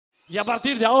Y a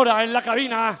partir de ahora, en la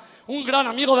cabina, un gran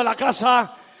amigo de la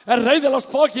casa, el rey de los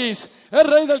pokis, el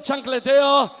rey del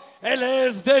chancleteo, él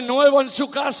es de nuevo en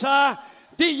su casa,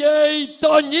 DJ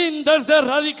Toñin desde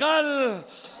Radical.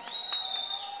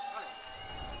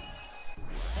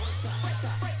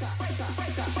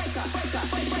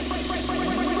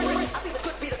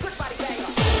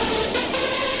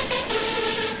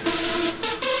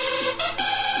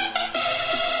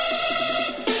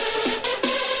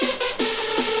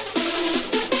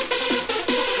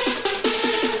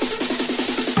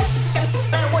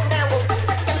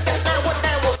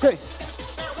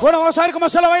 Bueno, vamos a ver cómo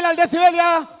se lo baila el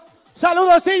DCIBELIA.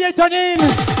 Saludos, DJ Toñin.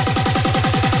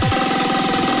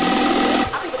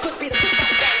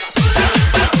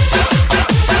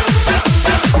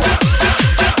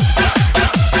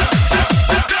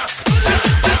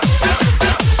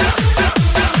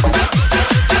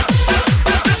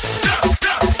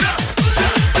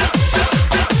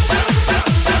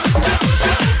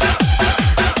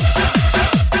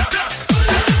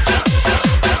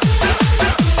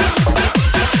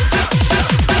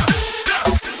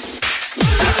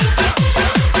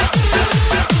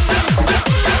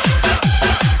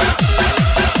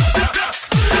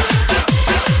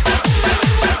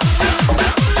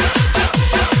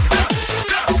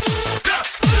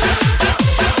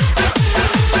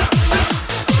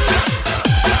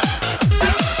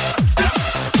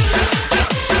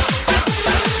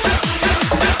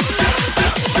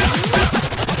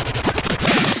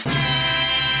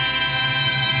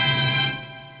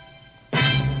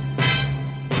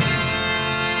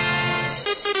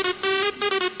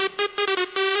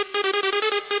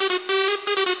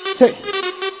 Sí.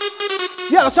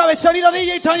 Ya lo sabes, sonido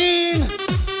DJ Toñin.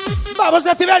 ¡Vamos,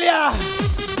 DCIBELIA!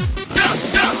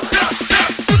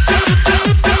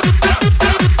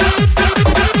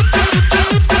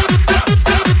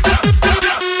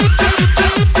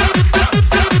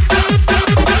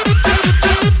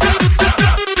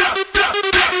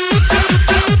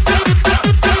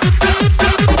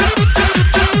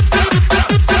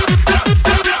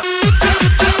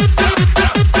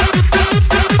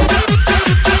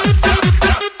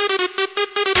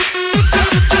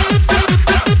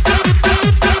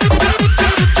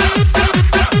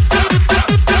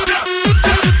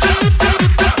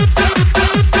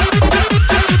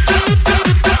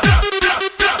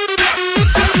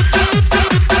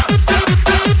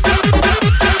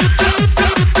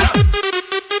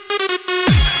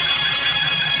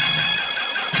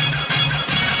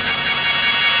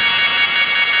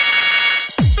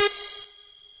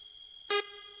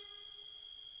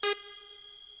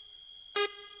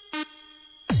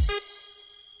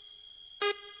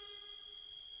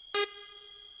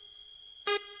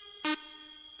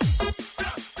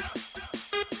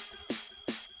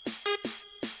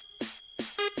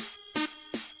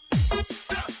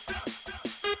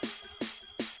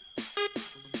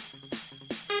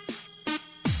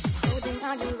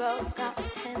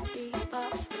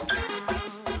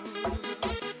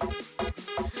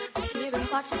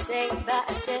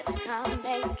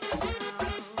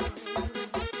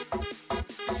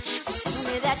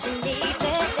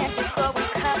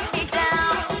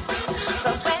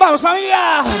 ¡Vamos,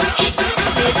 familia!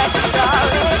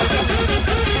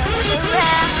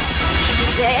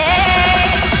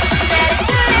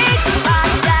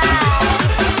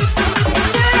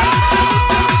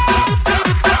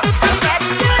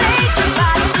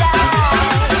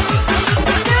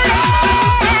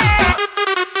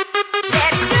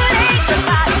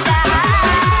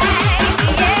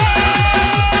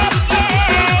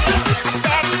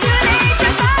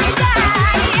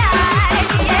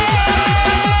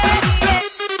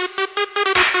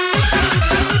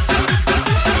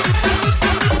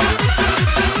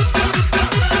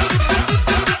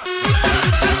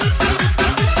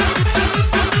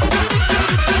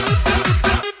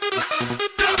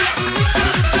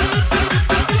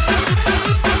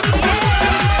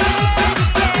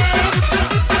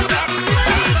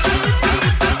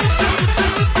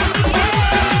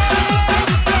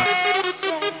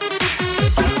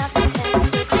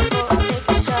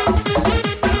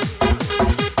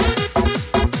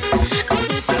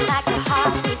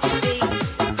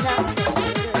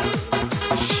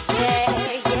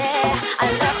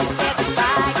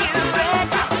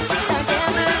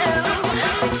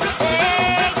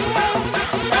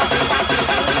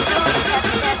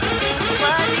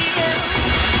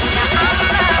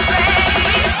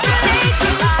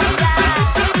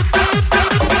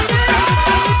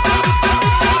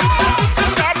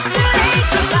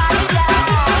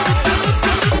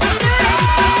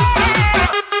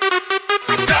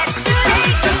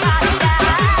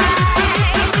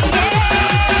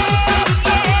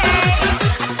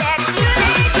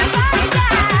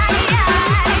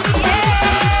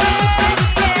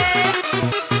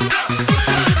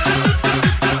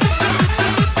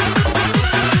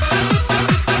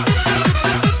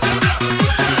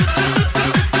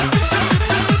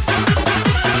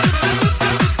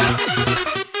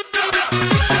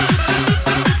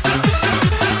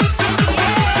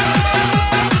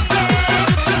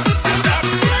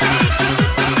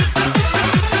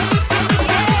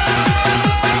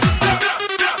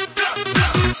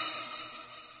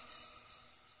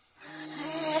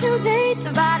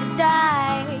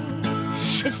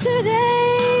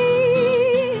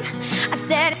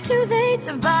 too late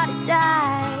to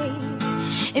apologize.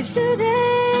 It's too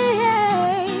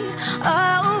late.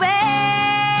 Oh,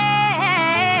 babe.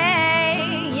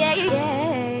 Yeah,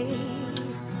 yeah.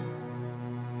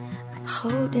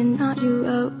 Holding on you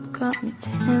up got me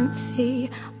 10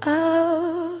 feet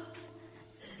off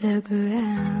the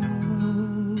ground.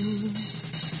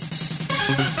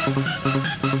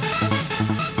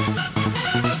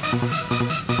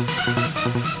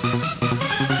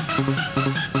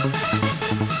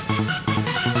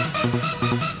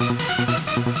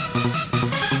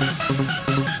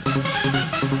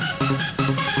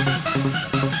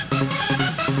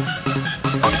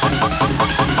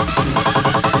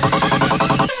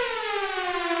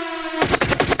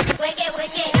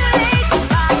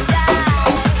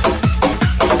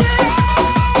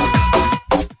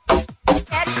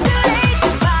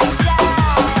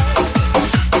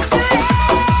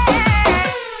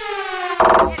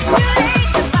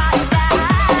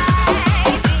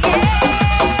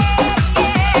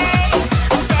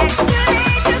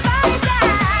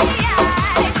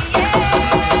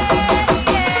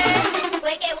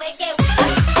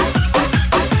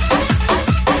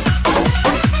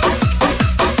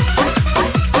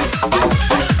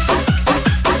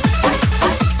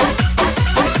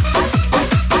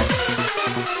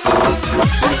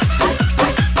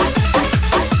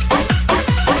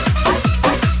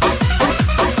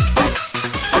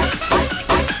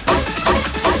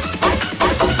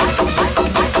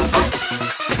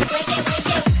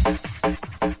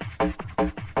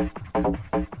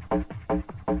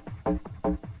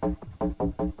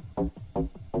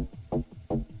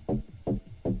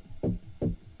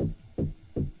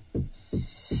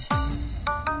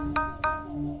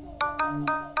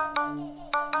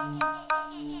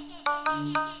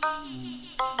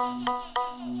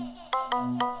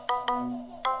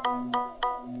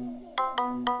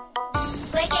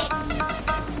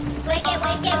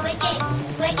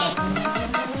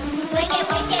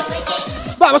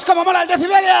 ¡Vamos, como mola el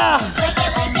DCIBELIA!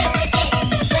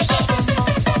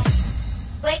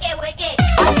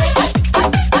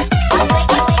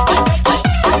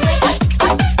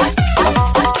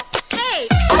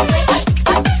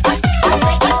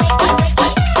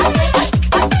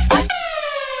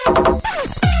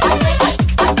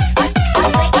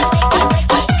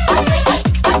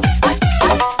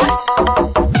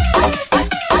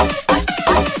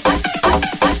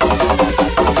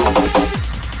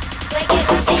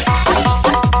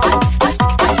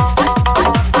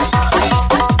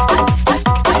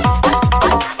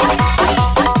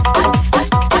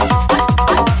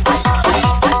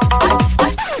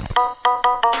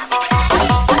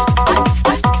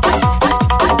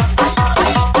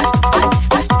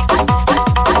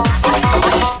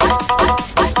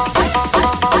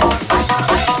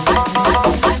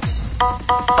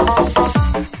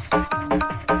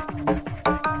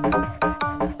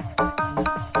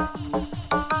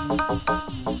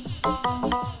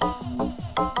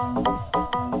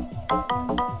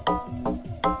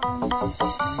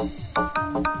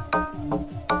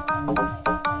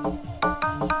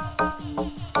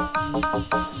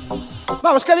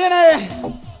 ¡Vamos, que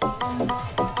viene!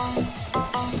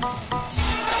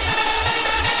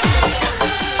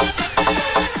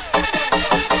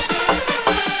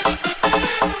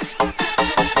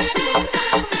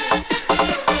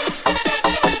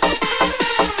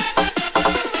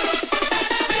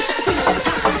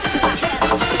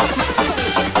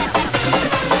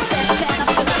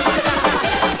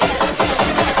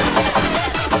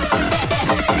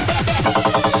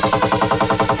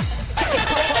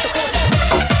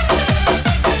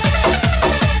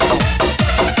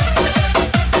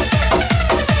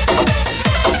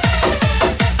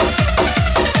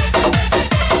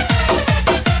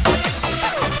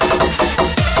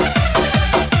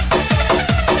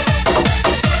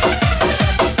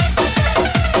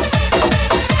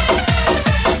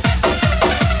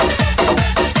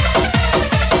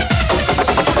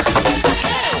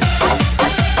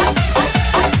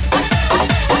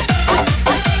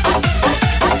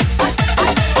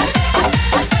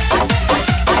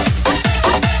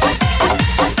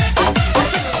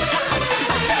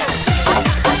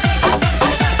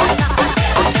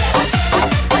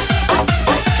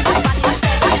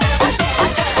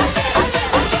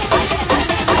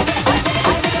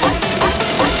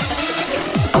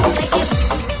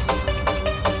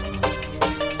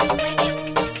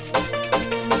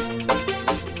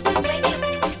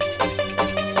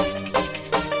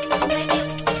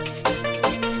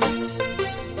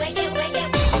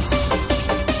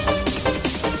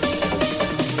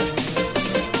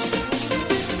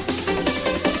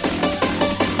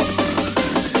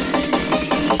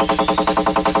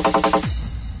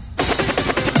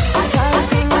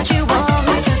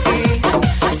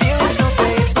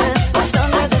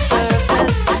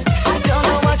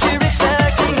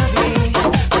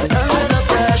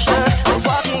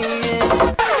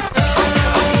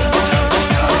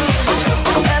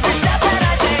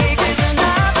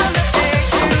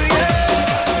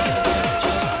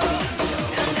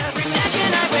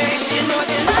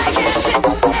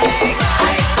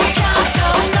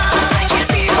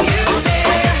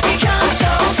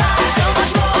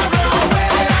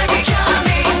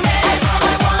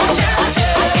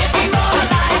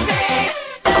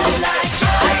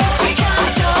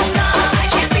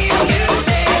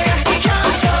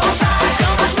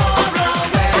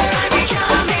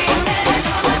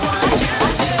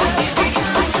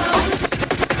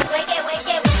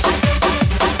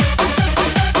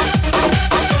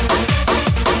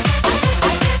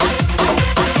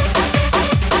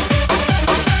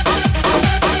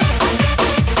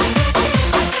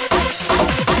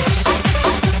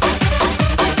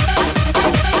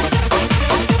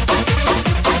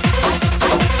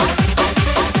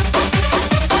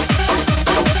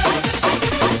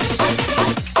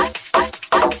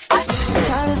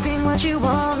 I'm what you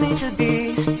want me to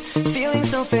be. Feeling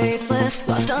so faithless,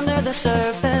 lost under the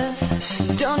surface.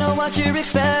 Don't know what you're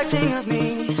expecting of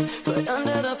me, but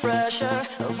under the pressure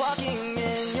of walking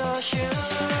in your shoes.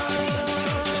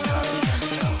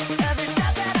 Every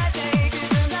step that I take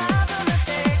is another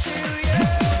mistake to you.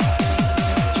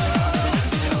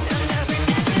 And every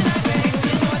second I waste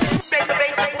is more than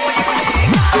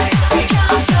I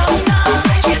become so numb,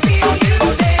 I can't feel you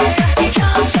there.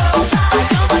 Become so tired,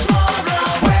 so much more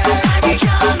aware. I'm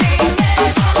becoming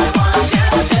this. All I want you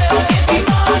to do is be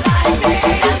more like me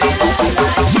and be less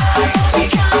like you.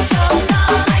 Become so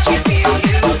numb, I can't feel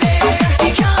you there.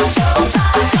 Become so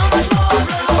tired, so much more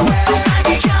aware. I'm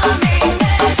becoming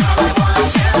this. All I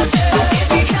want you to do is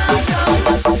become so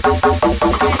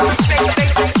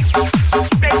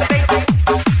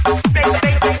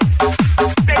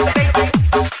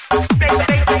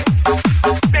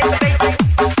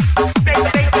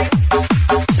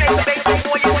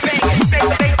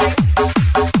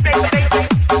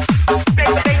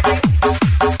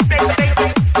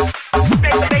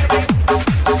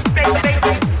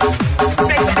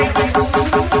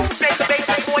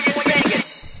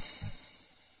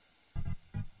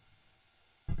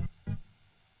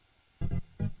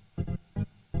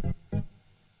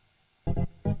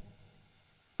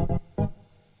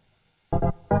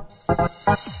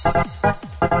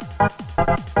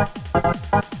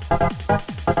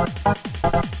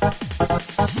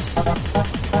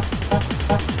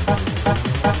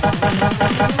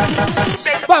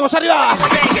 ¡Vamos arriba!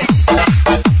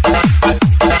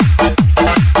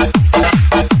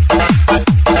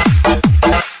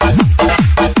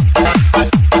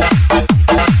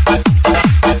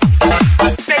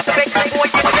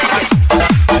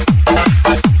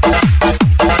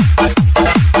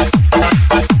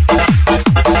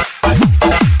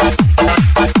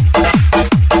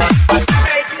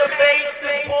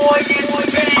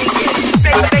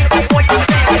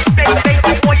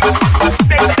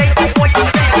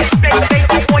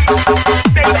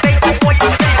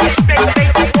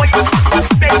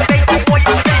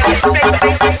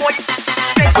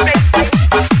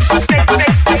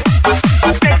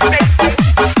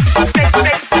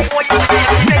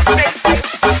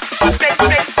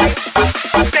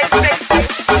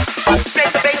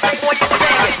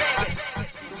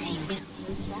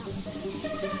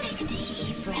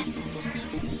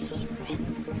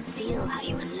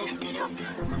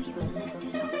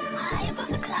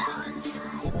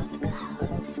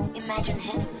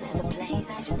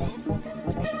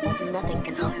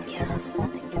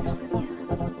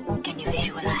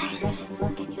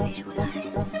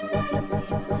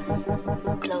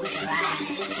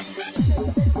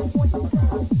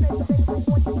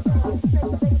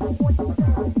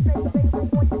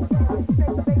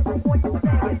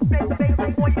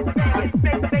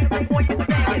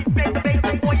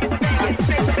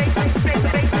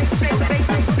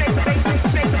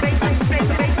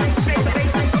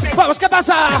 ¡Vamos, qué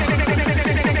pasa!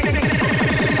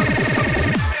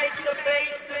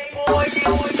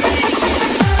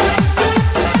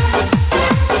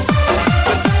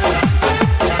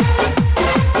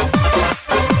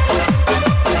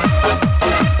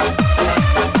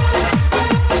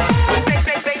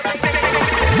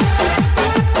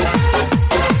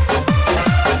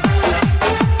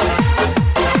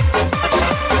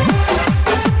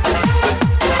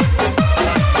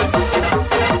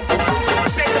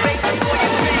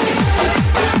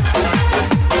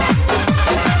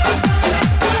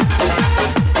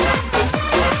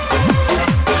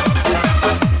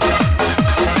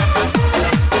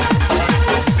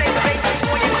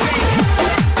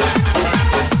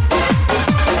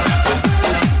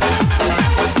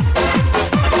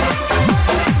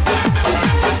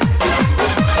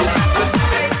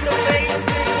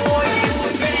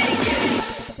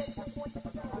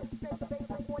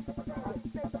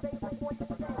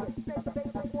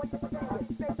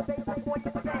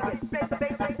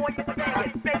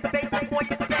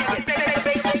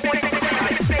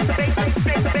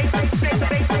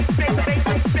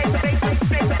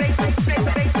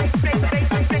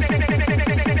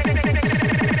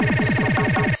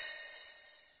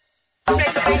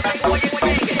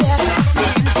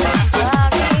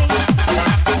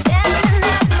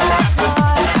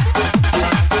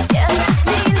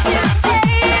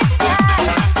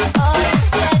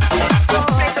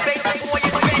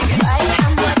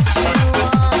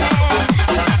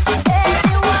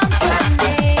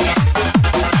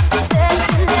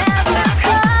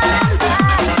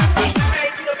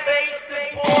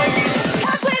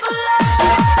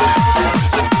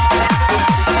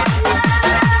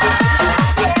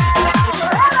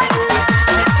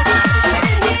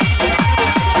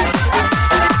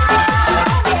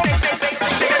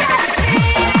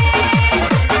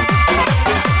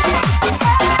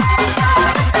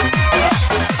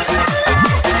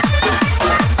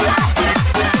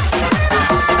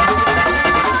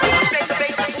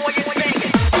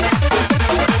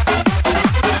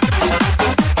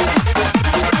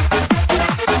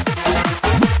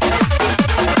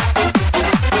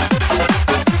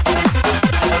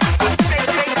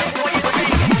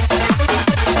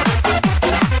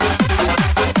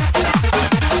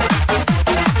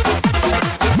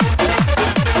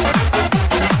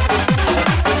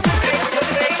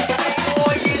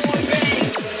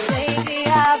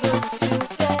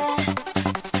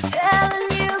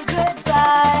 you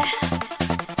goodbye.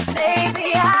 Maybe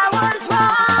I was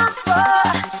wrong for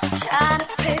trying to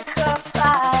pick a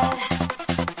fight.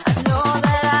 I know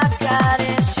that I've got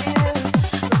issues,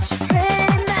 but you're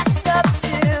pretty messed up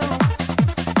too.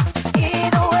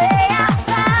 Either way, I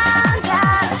found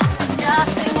out I'm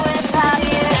nothing without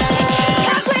you.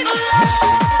 'Cause we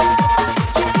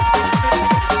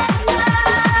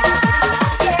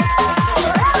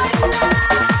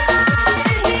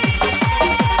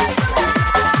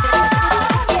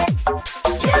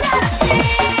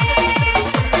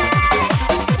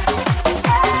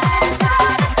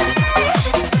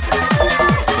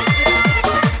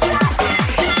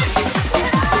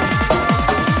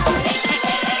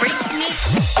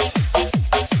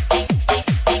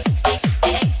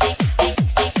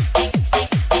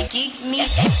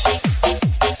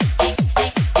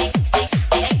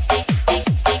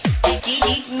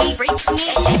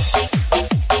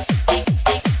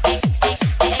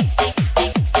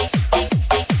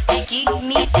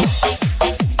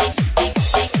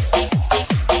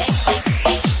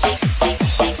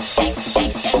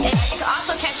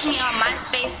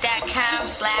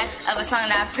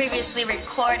previously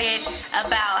recorded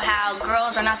about how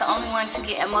girls are not the only ones who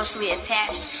get emotionally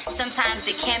attached. Sometimes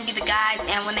it can be the guys,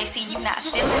 and when they see you not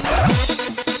feeling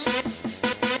it.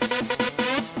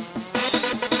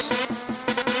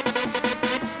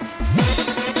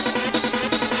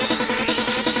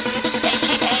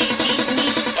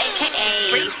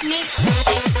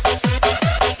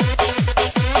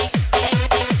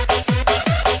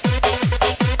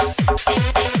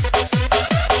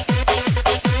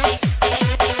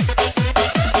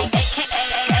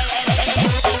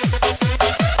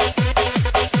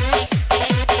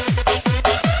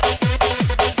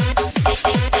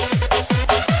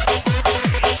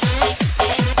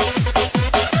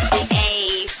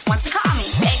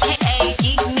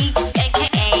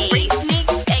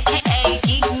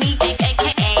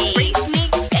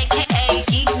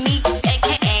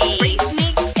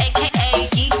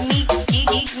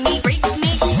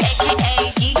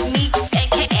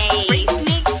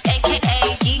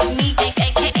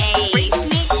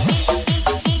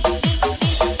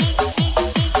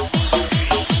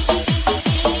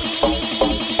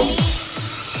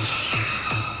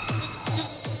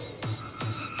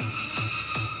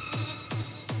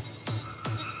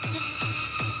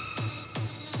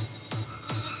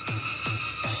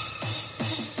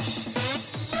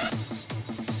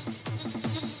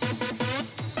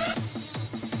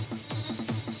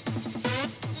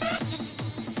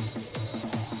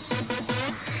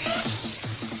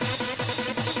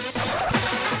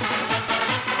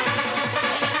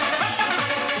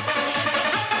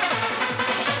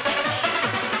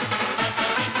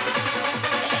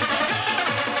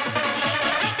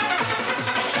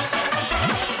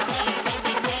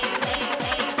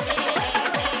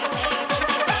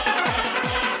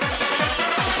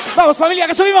 ¡Vamos, familia,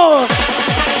 que subimos!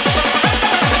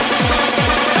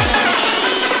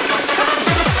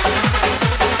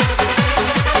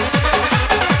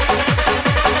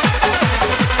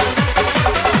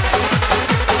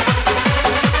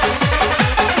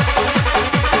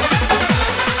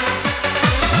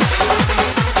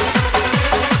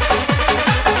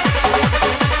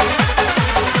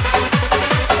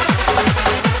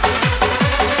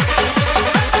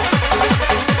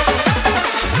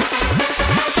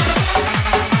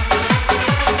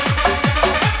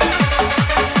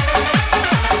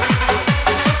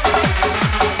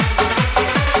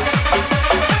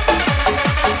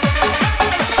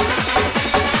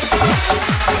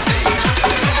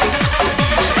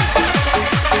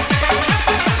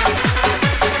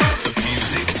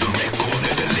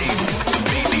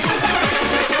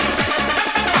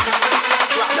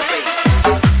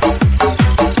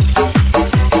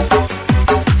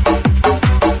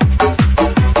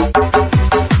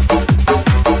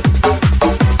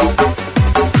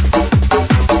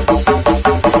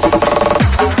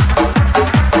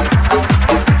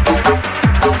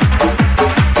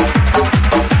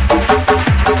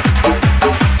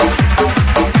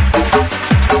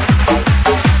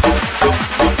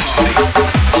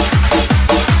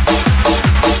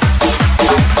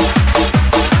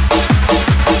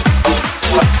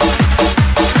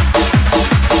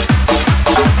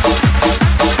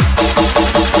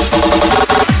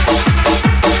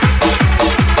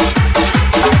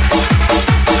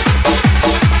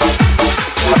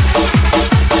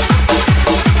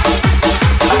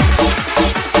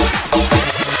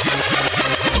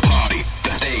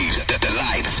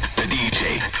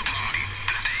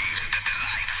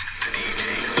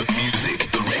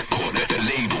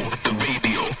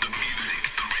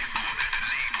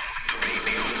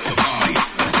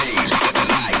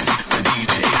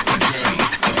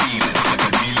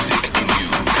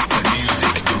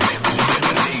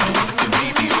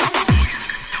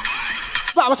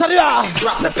 arriba.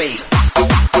 Drop the bass.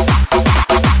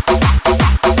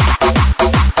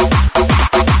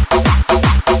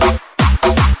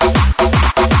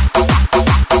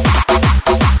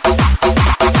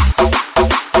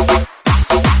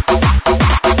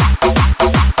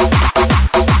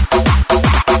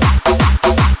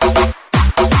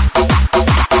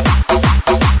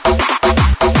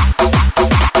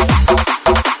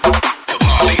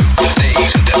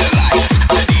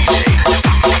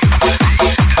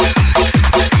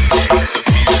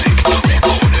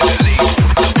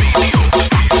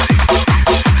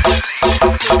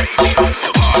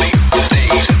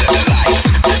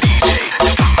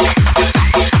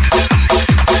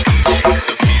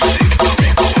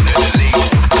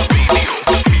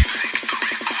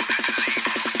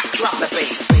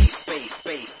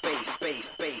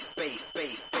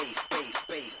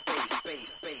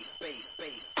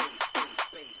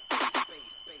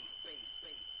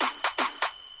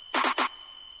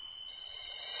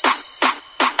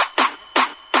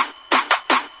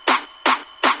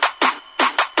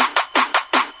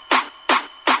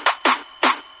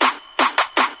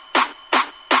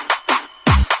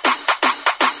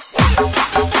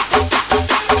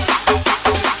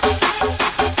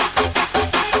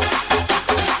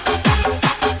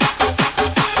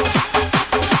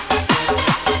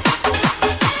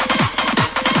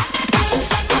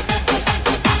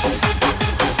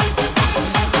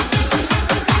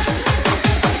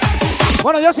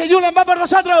 Bueno, yo soy Julen, va por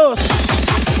nosotros.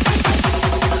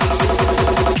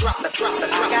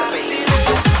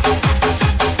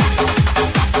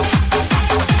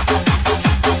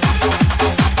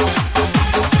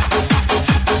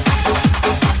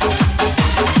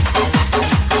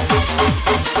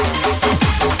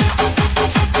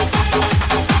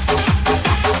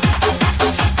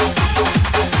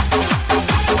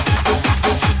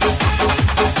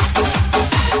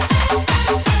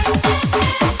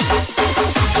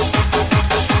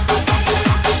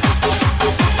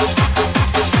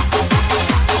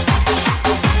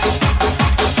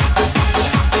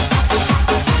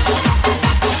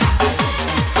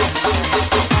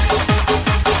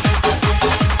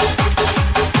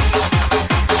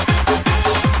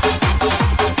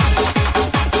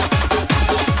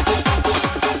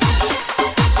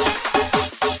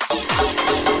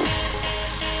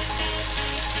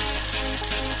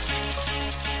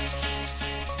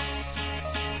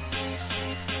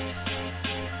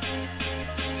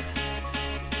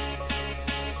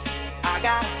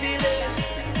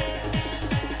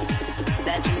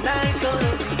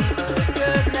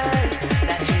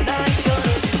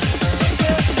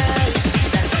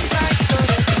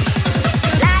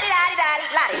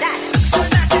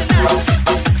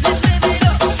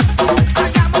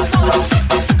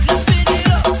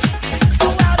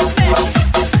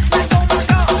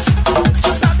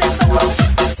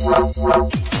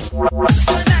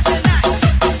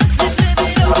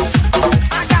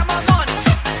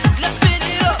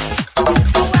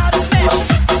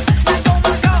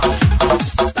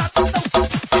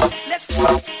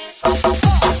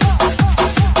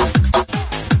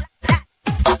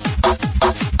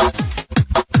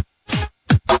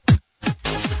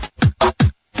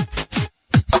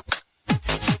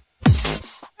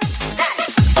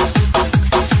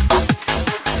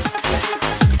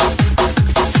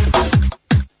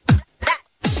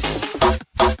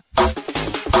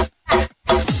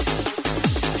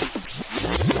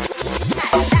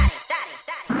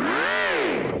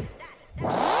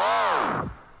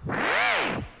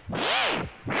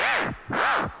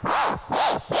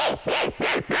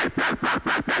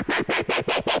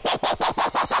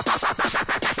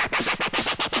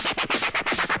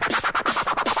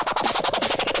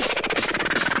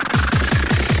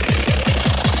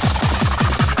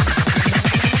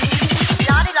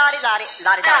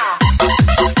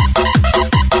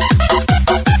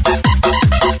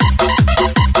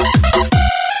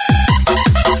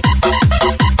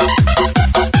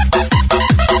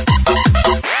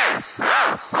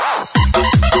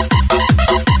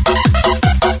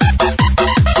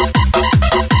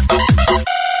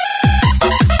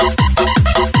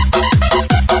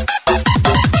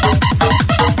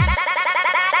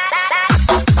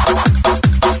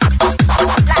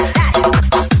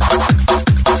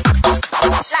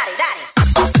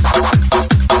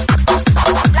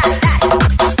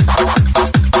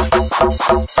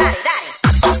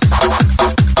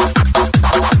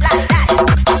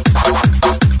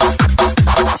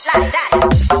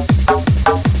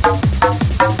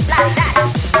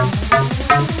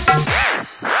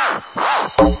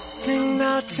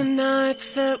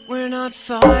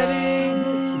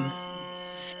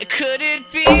 Could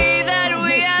it be that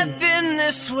we had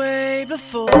this way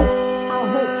before.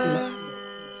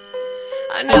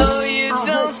 I know you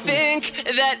don't think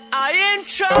that I am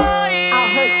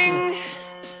trying.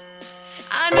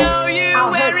 I know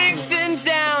you're wearing thin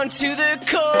down to the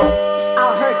core.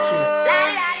 I'll hurt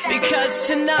you. Because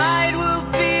tonight will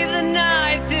be the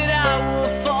night that I will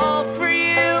fall for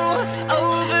you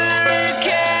over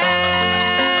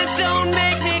again. Don't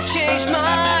make me change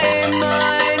my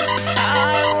mind.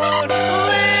 I won't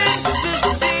live to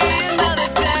see another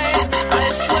day. I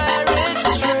swear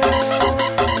it's true.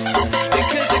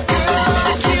 Because a girl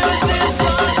like you is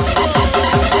impossible.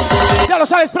 Ya lo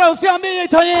sabes, producción DJ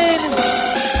Toñin.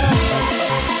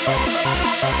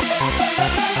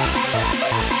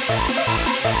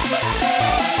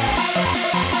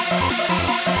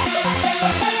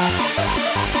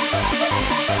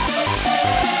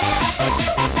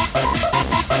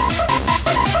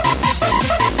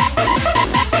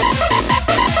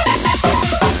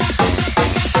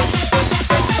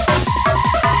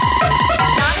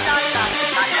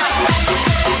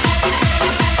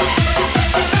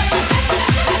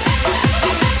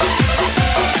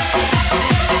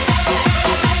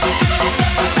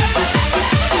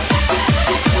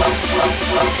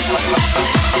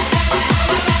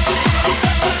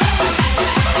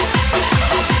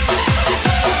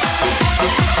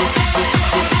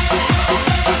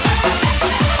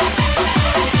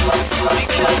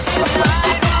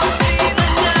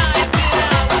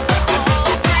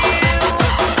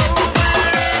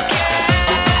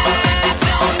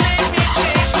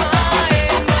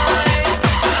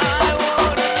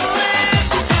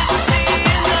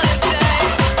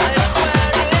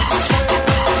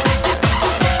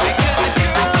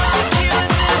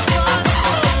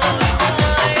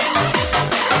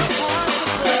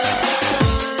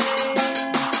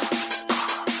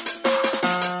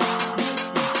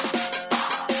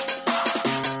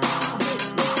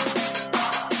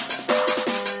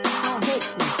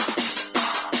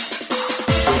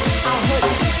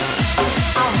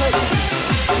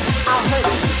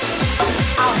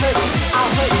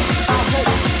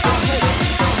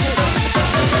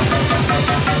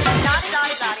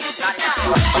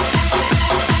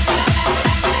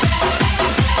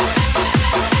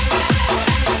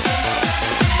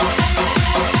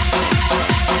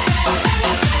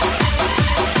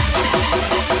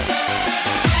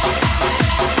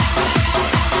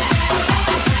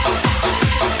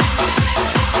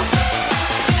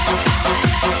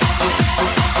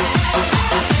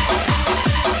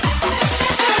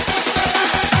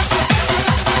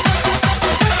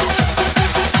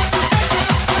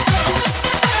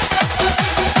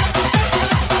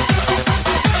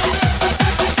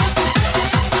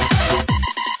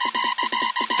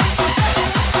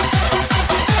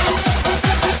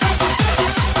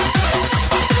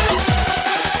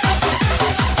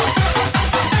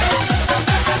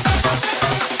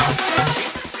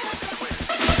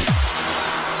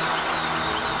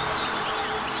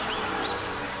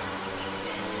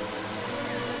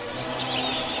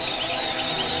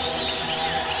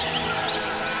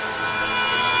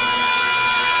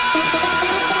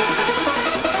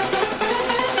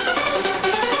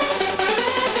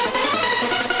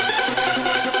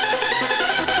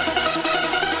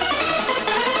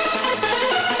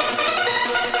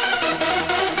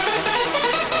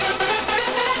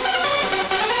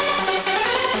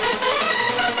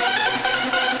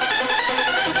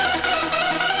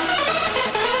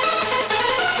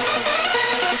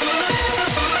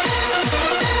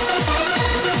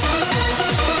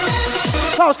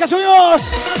 ¡Vamos, que subimos!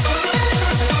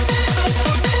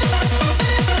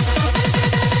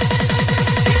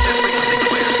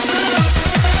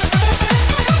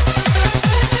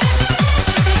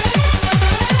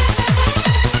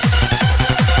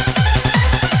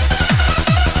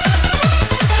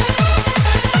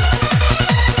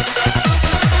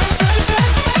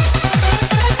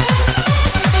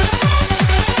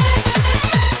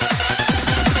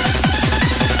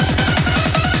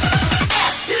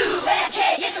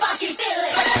 Can you fucking feel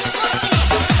it?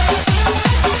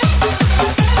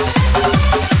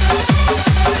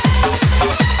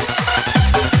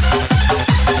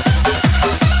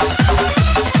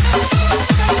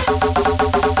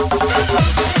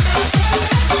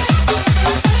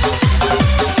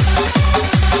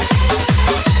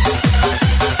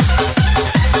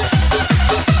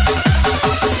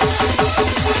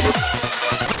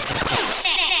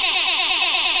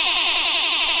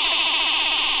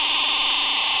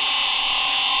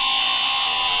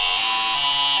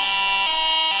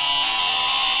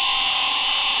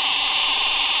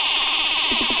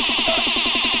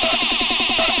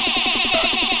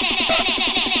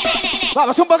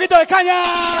 Vamos, un poquito de caña.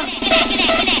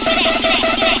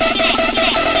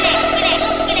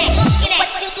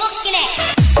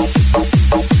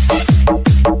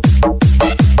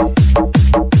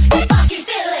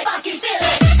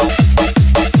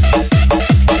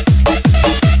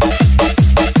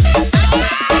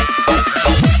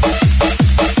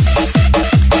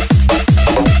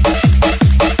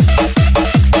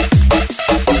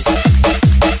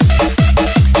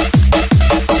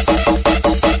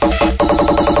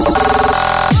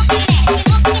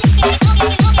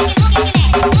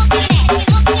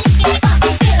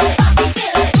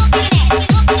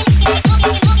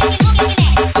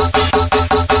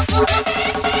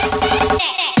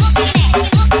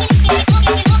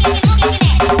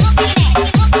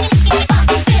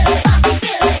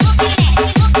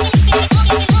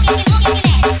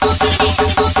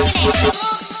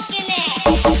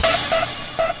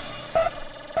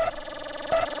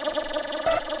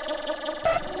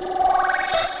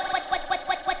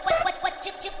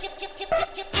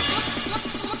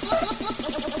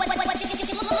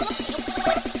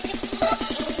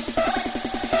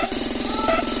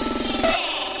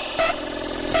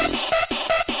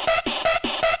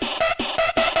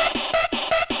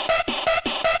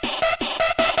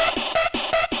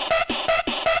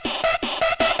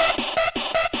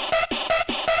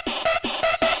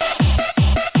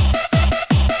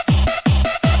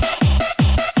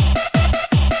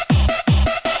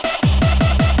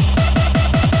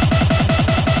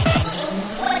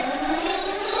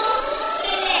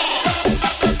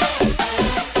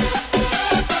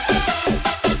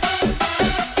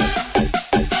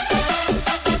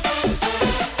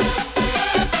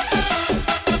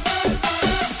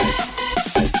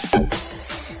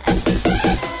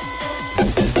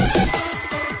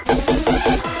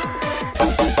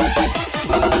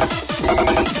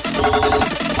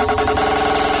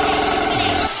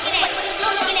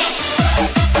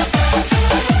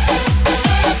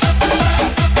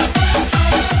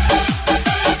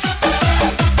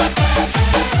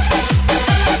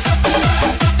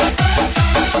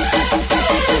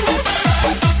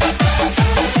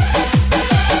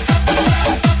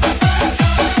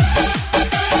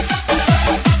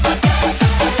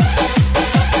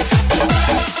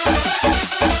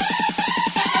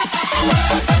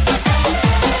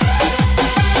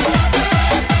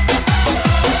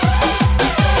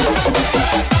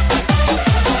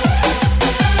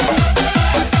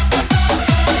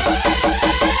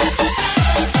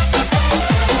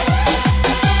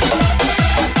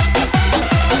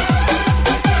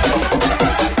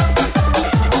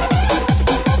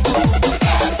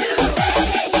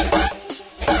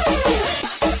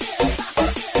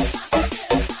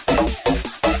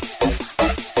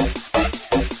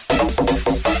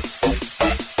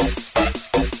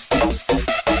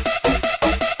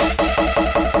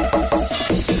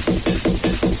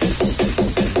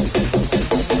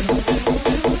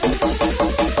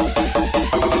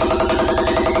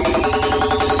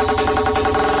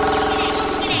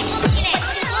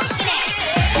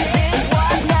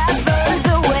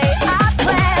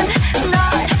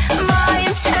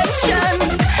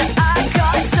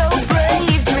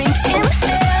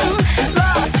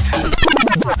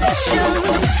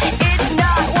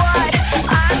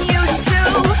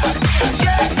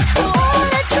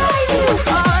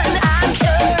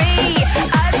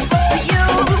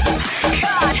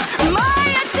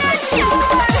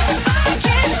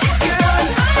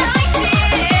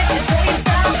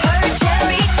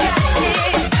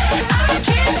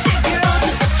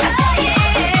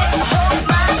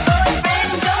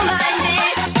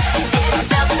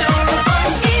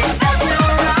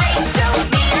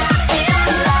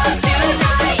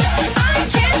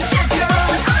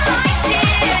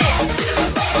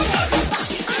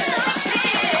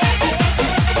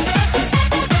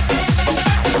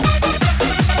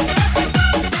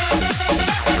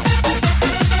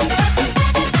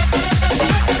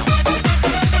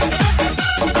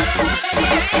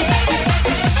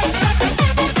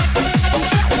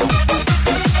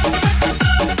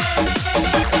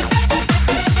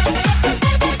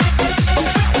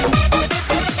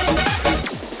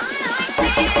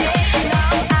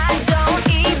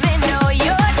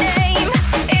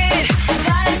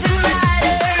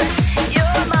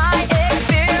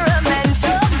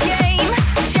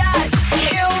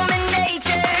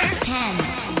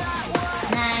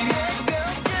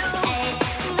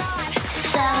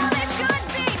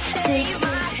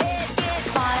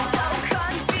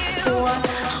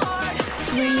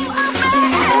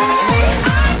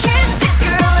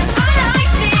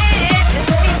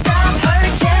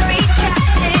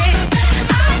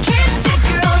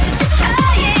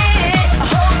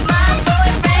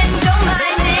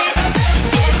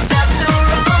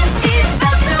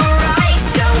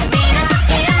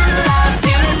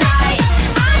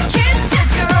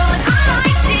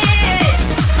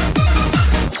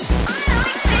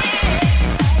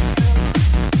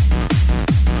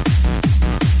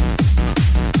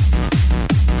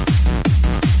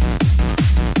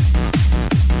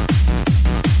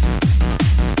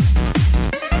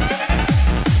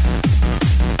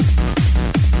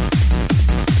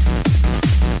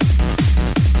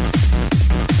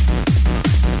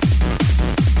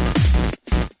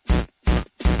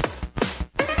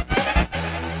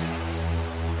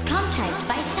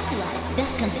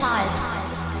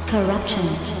 interruption.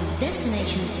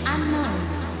 Destination unknown.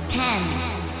 10,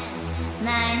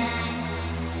 9,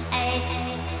 8,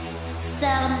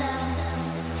 7,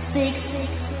 6,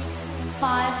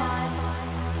 5,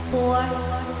 4,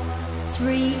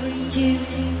 3, 2,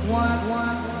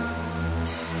 1.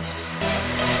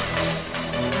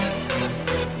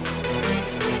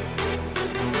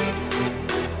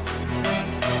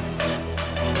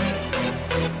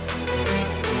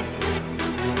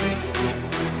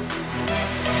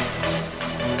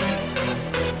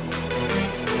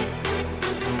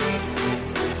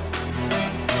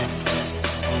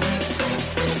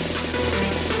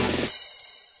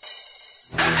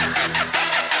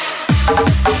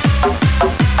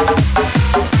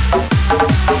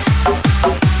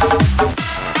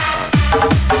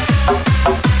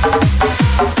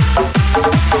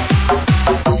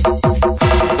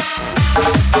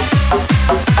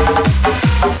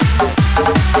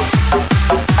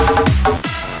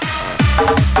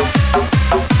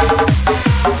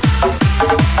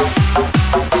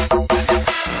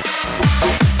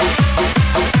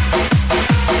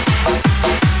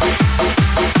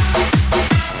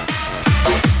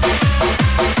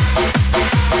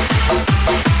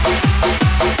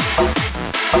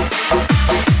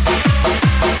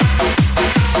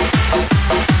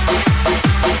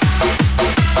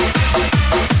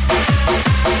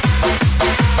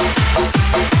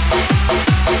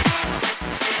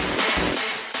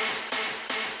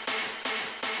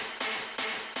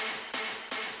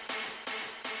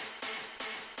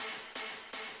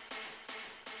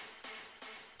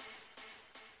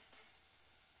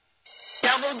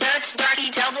 Double Dutch, dirty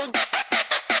double.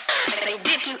 They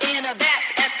dipped you in a vat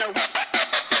at the.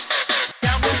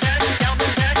 Double Dutch,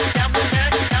 double Dutch, double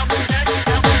Dutch, double Dutch,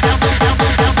 double double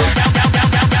double double double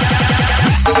double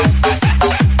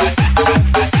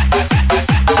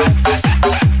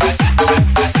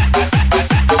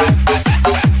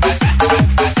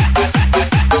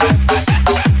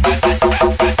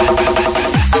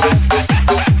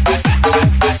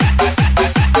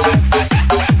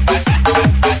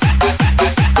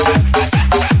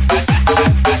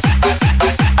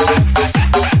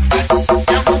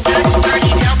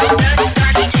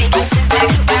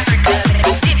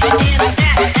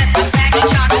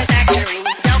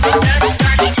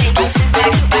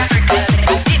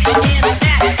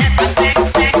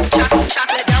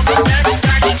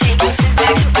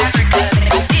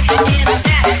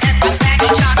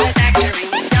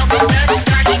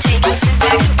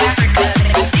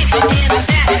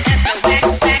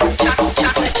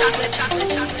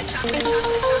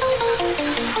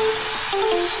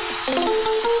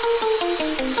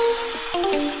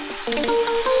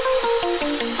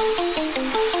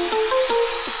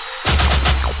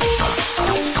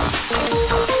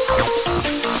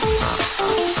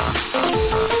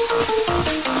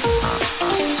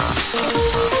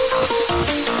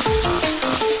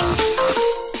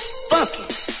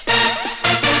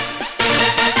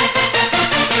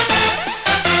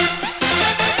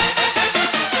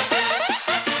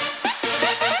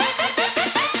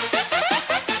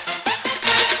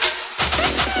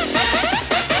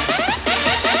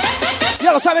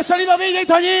Ya lo sabes, sonido DJ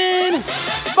Toñin.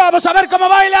 Vamos a ver cómo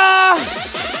baila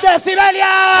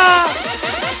DCIBELIA.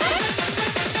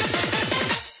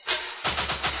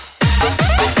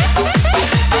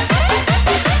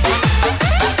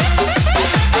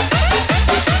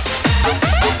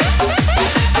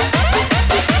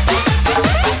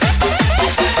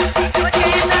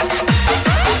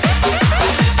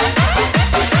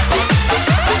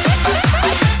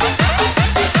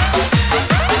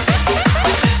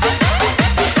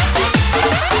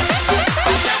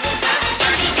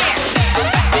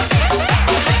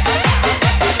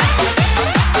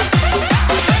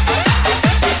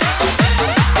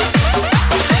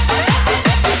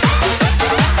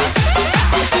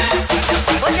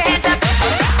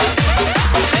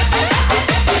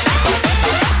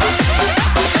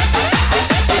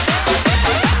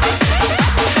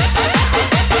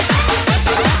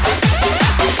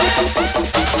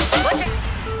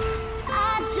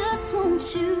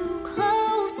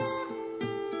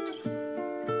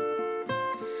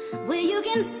 Where you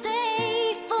can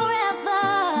stay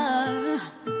forever.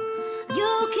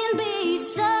 You can be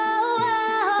sure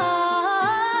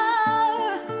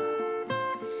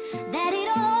that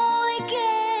it'll only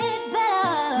get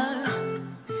better.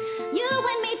 You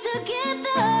and me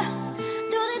together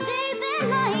through the days and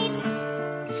nights.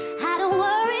 I don't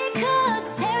worry 'cause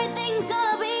everything's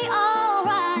gonna be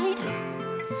alright.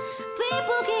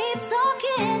 People keep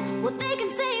talking, well they can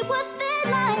say what they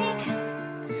like.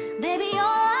 Baby,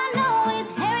 all I know is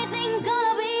everything's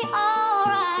gonna be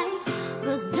alright.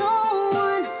 'Cause no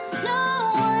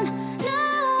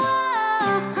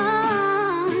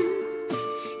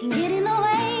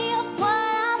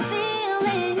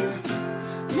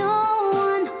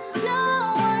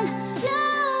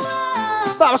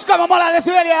Vamos, como mola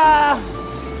Decibelia.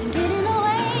 Getting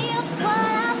away of what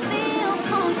I feel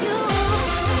for you.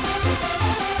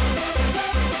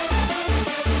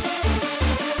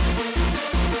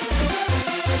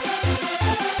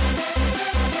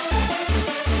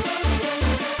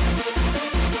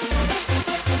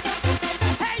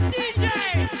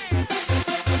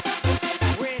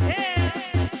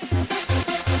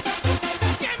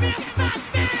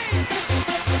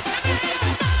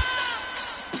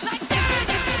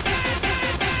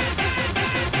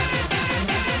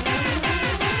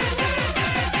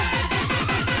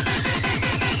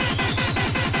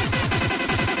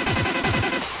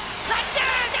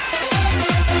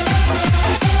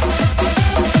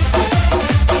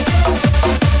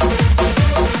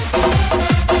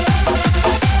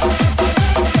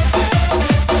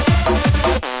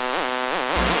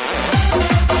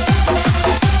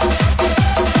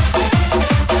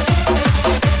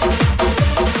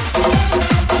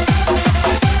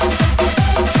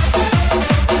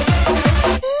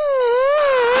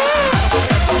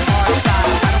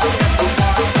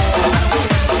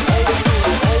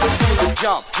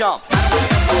 Jump. Jump.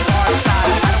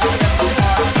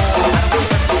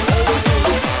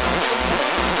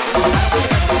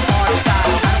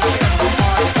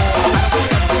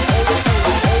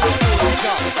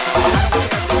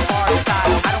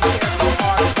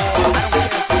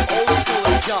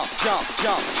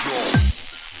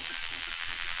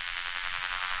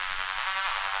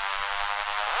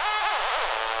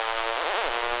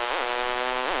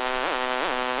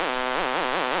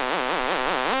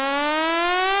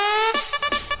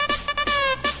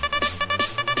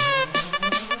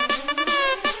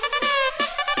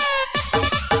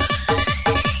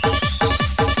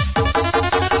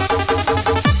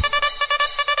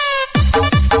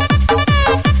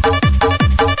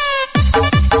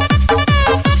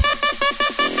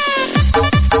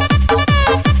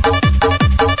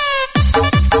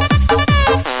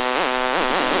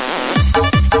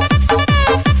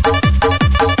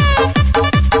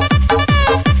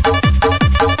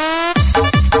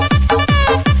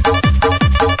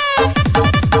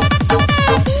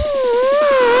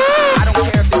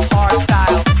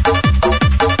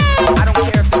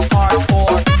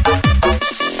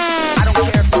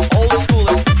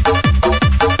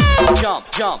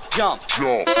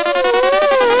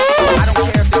 I don't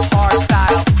care if it's hard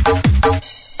style.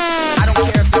 I don't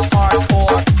care if it's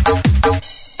hardcore.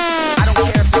 I don't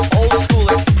care if it's old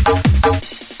schooler.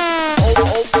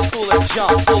 Old schooler.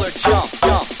 Jump.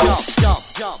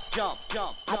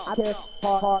 I care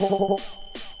hard.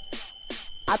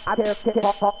 I care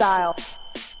hip-hop style.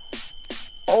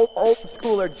 Old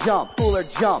schooler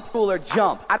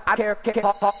jump. I care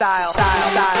hip-hop style.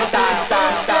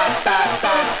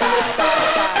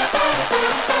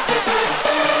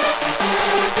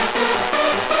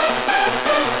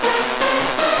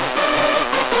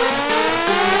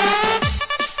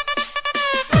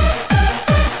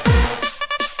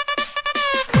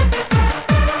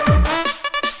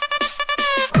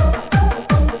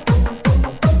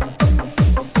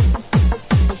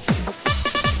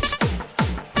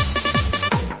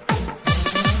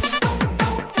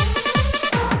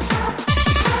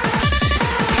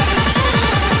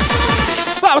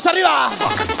 ¡Vamos arriba!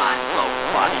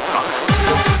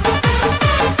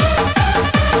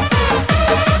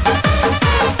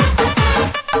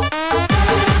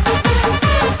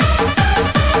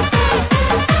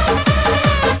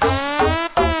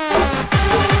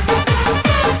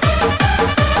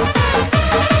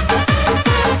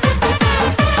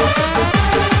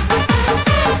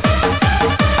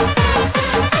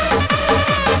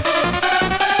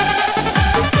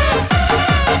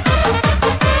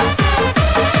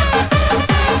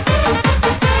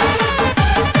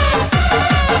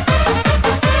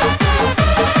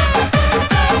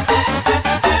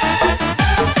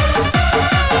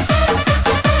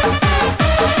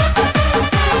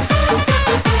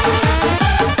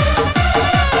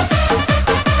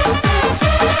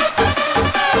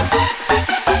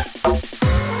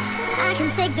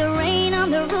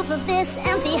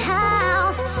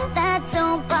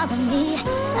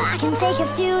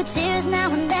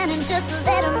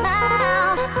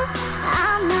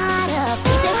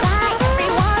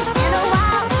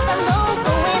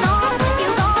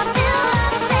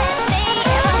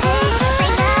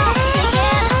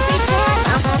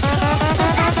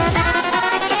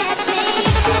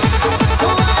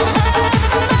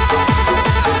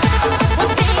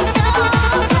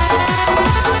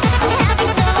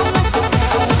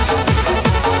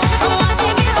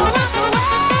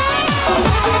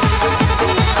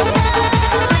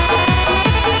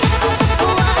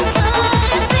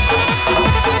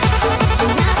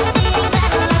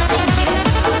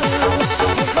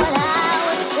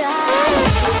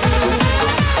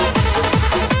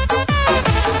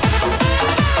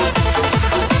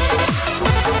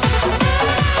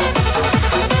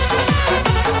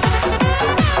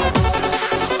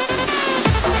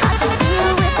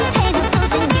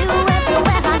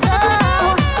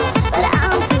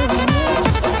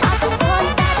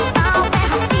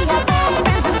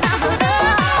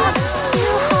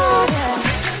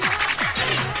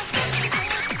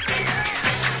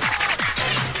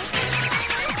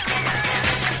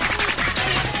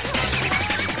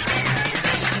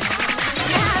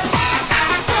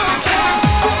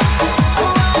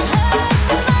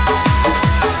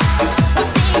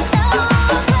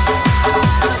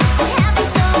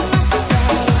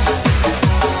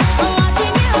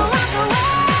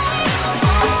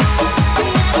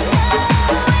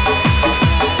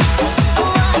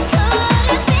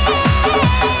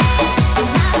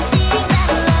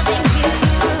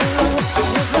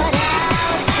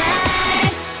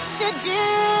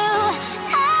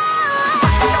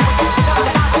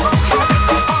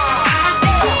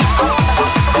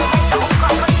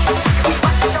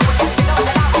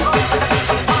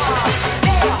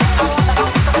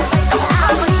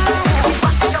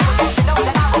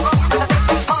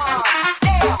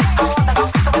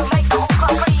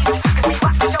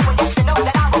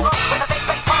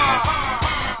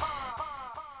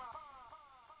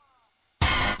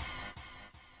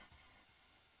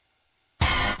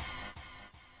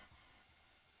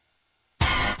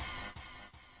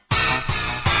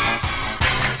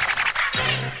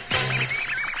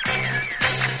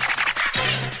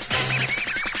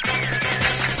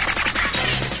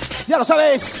 Ya lo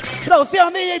sabes,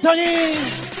 producción DJ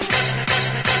Toñin.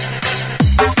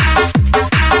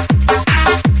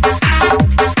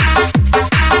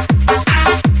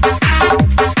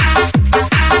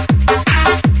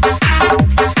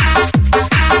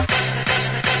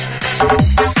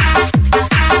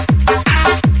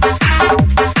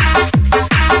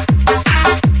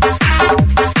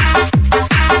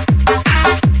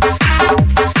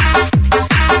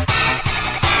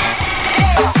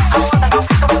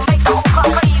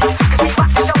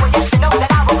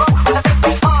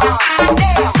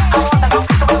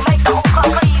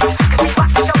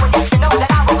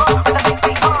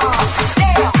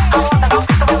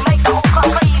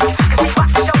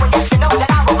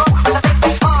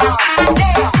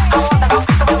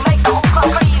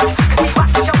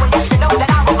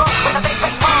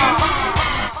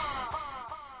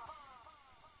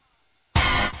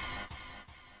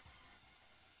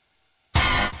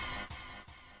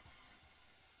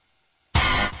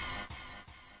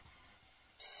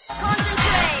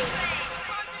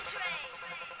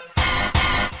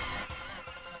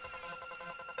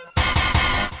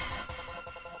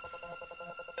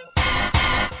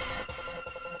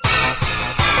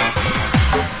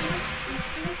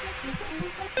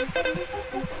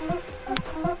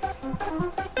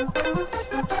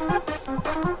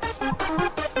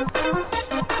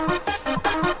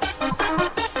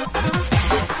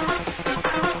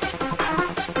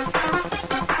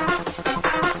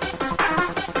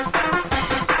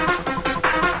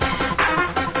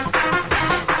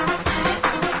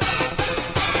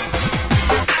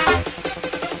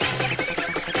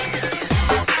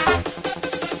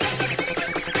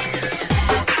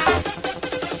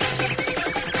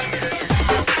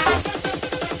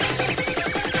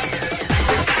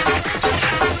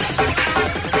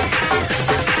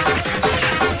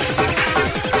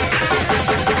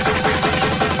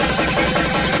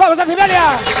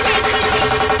 ¡Decibelia!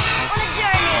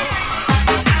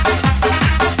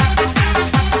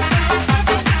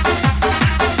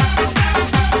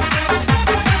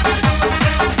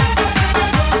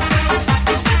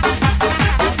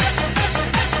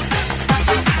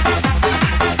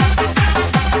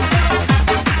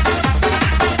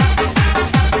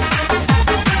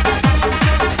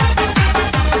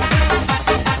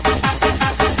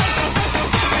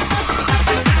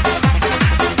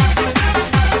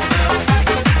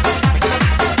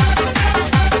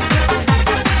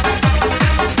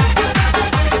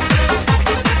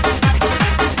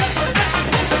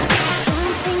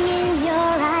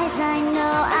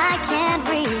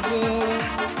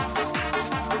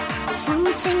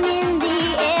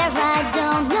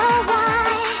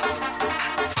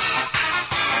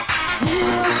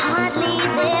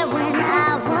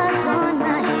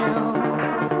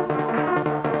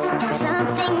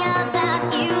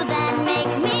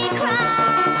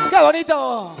 ¡Qué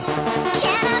bonito!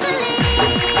 Tonight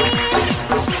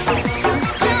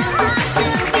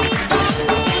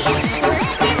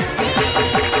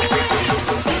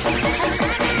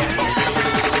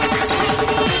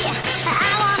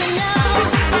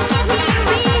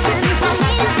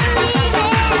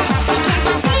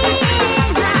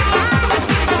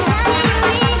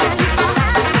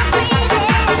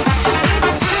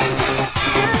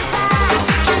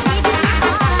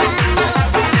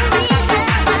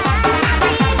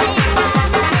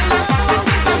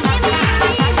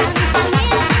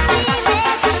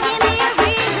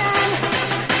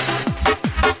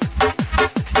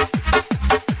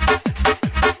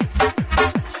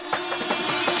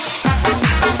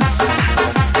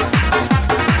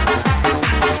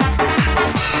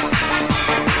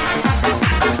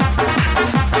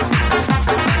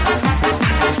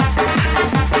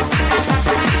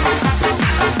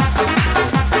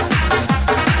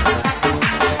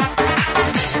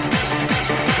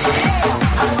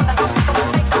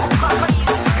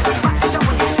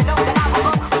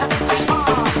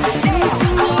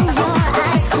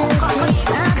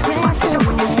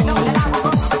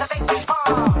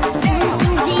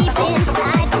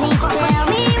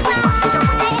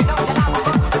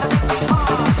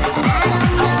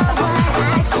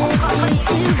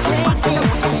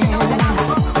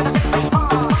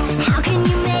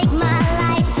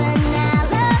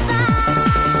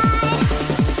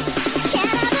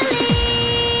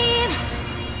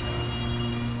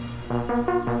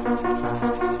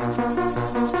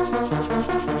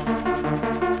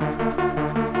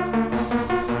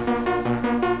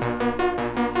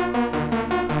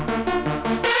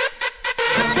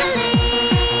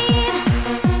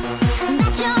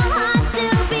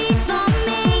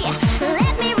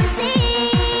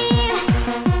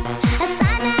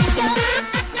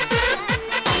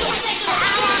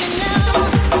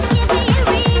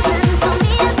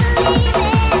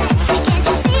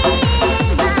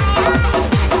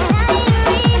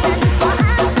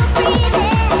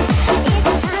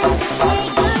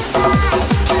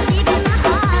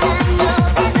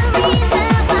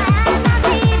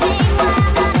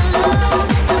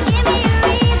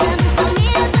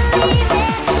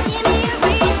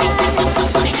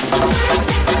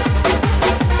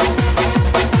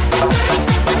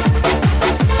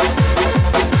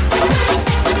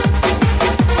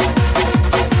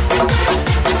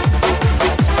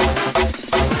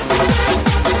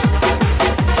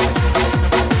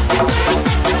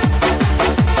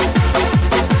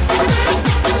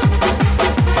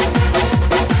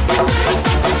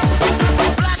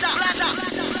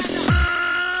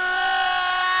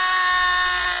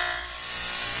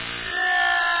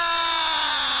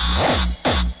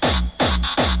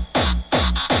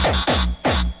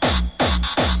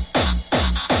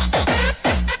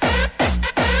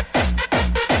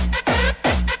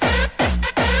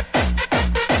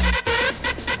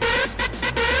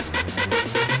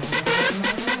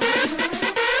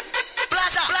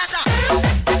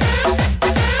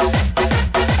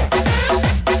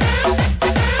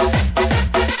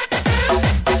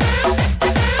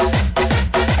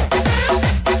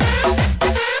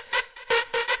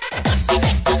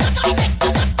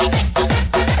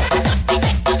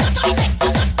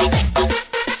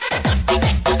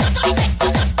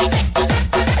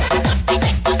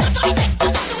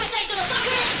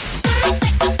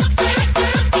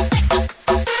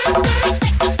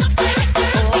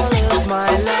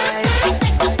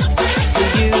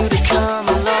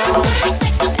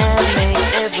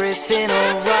everything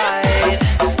alright?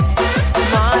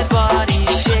 My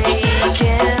body's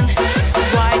shaking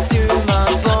right through my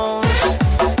bones.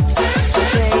 So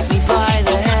take me by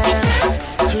the hand,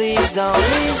 please don't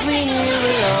leave me here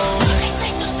alone.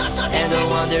 And I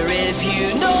wonder if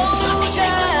you know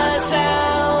just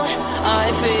how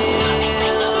I feel,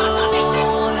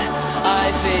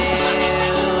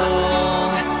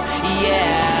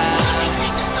 yeah.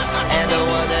 And I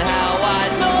wonder how I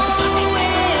know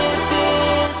if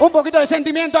this Un poquito de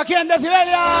sentimiento aquí en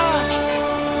Decibelia.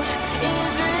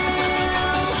 is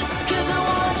real. 'Cause I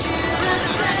want you to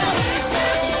save me.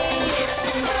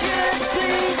 Just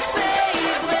please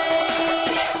save me.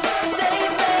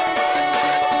 Save me.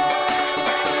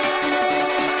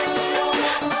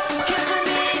 'Cause I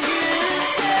need you to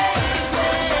save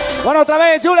me. Bueno, otra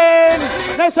vez, Julen.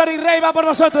 Néstor y Rey va por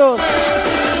vosotros.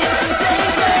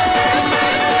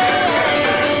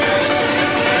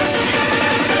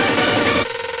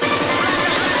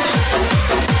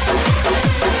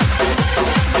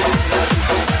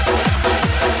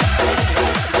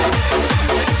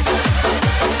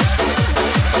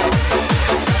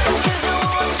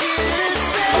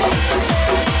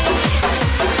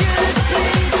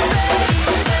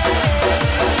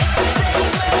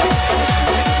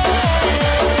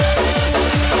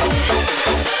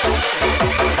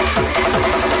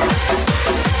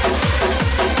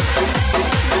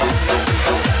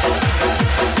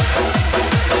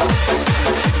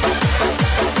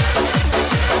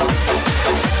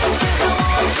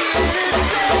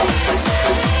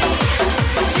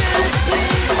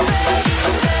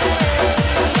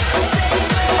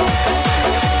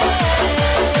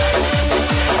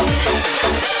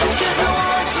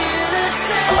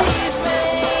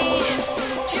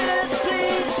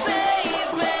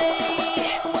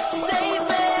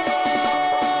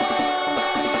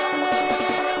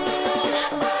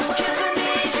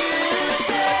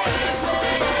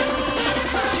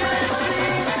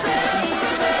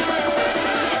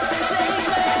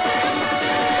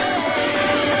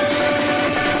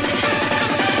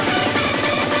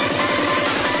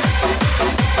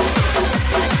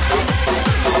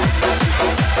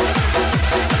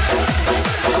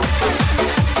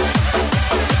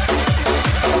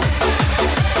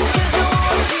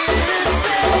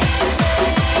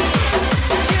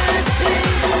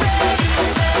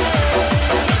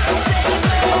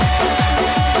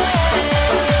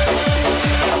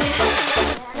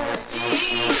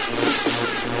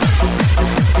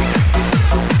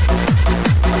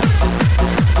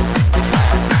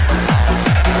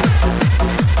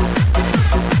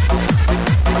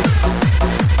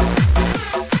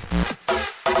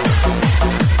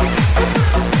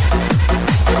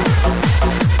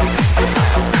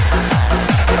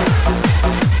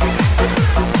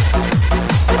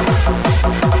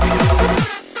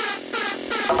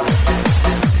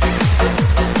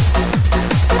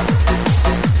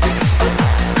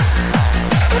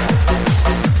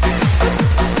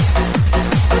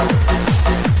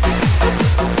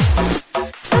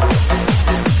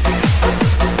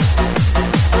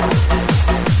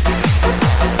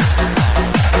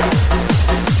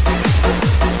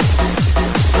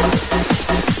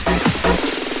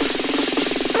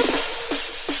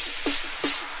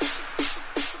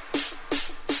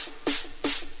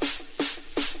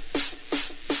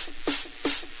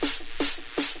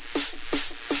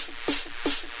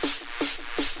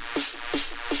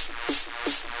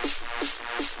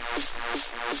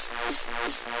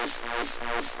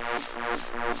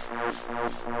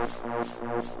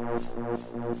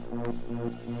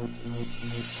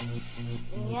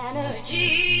 The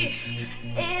energy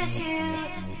is you.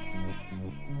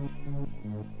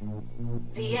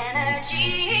 The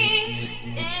energy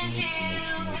is you.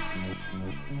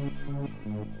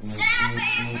 Set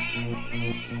me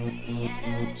free from me. The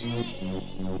energy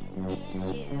is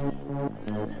you.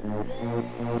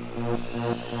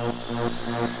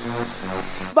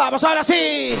 ¡Vamos, ahora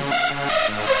sí!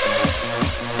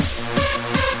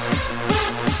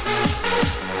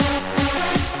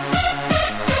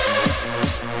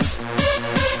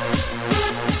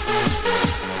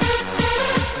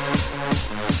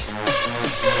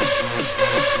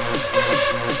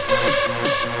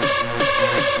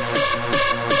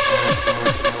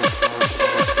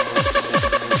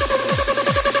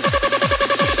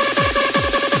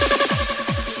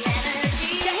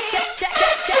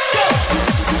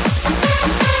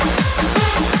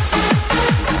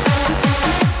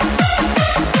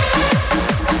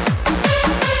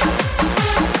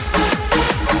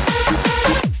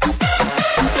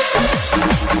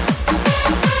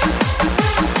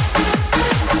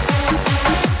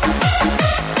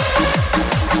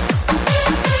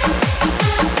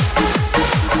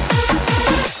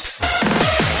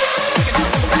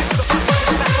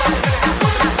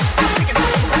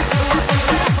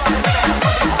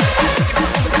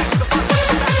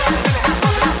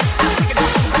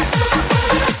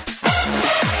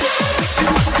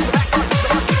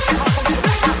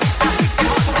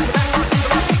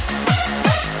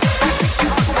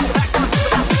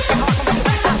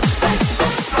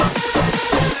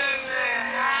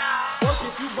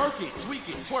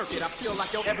 work it. I feel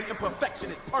like your every imperfection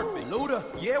is perfect. Luda,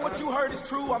 yeah, what you heard is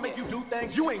true. I'll make you do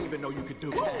things you ain't even know you could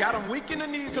do. Got them weak in the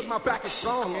knees cause my back is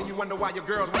strong. And you wonder why your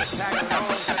girls want to tag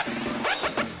along.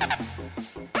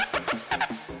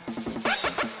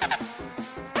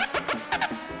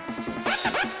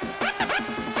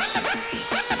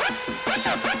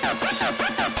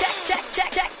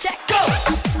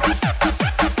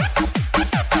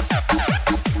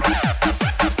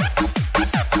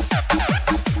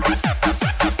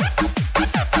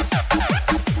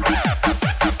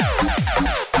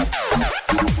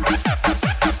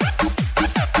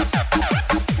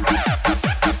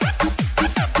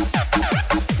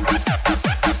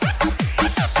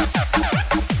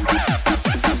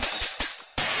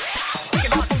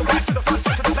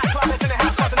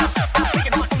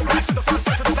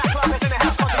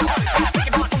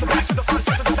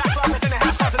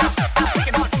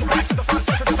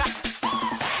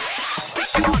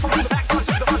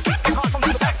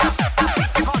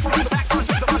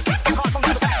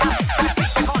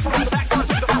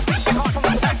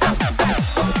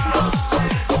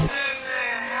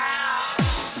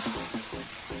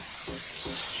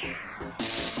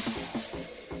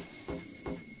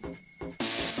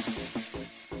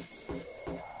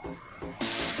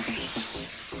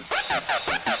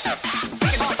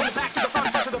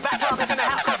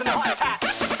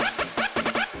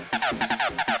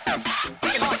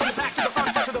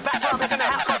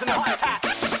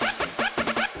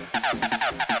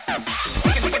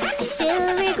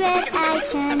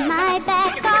 turn my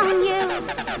back on you.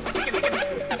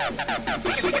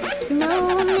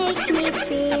 No one makes me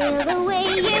feel the way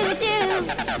you do.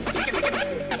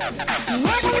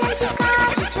 Never meant to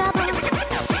cause you trouble,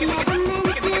 never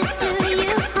meant to do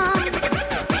you harm.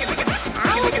 I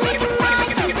was making my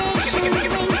conviction,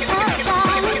 blink of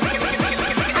charm.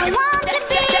 I want to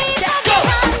be forgiven.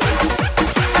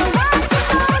 I want to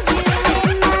hold you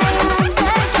in my arms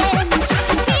again.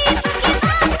 To be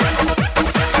forgiven,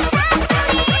 'cause I still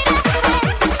need a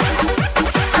friend.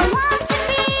 I want to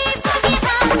be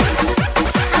forgiven.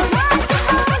 I want to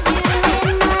hold you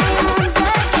in my arms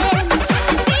again.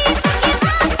 To be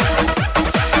forgiven,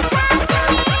 'cause I still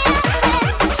need a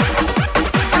friend.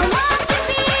 I want to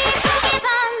be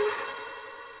forgiven.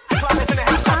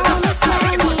 Almost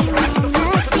drowning in the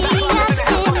sea of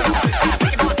sin. Can you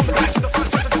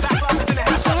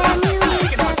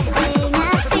ease the pain I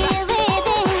feel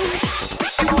within?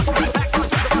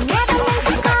 Never meant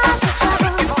to cause you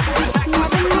trouble,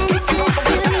 never meant to do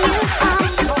you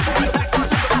harm.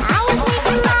 I was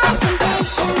making my conditions,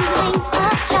 blink of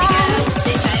charm.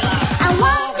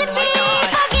 I want to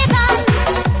be forgiven.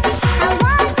 I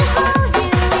want to hold you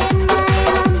in my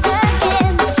arms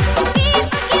again. To be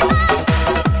forgiven, 'cause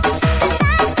I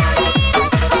still need a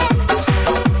friend.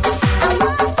 I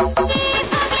want to be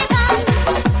forgiven.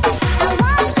 I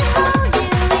want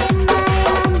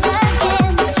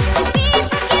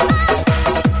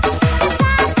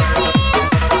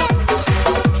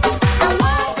to hold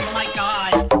you in my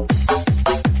arms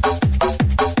again. To be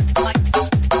forgiven,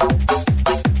 'cause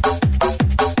I still need a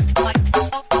friend.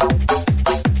 I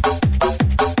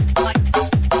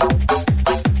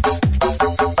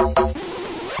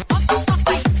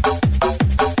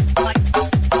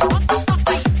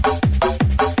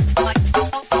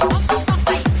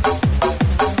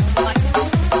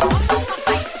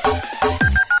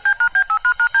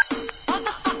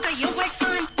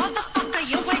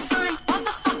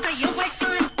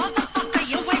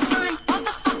to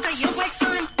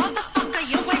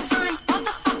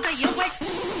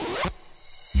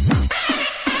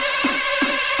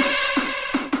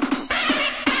my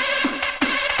God.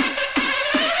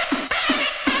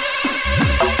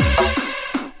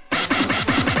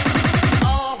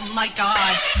 Oh my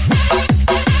God.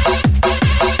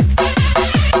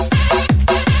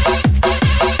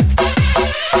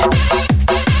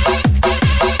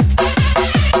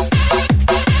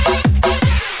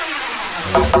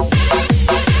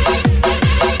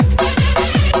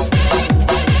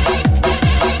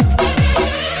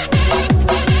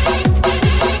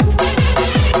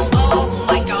 Oh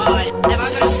my God. Have I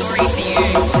got a story for you?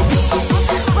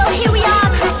 Well, here we are,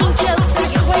 cracking jokes in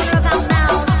the corner of our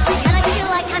mouths, and I feel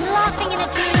like I'm laughing in a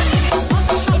dream.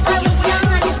 If I was young,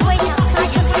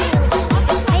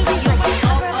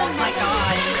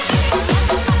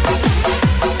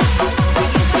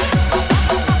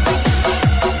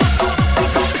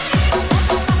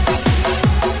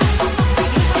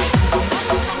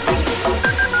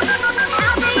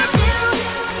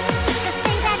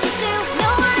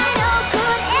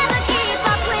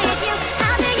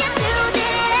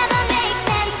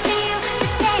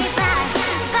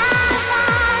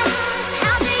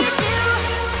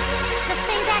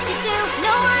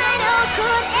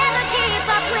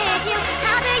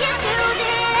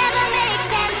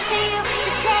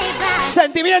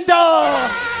 sentimiento.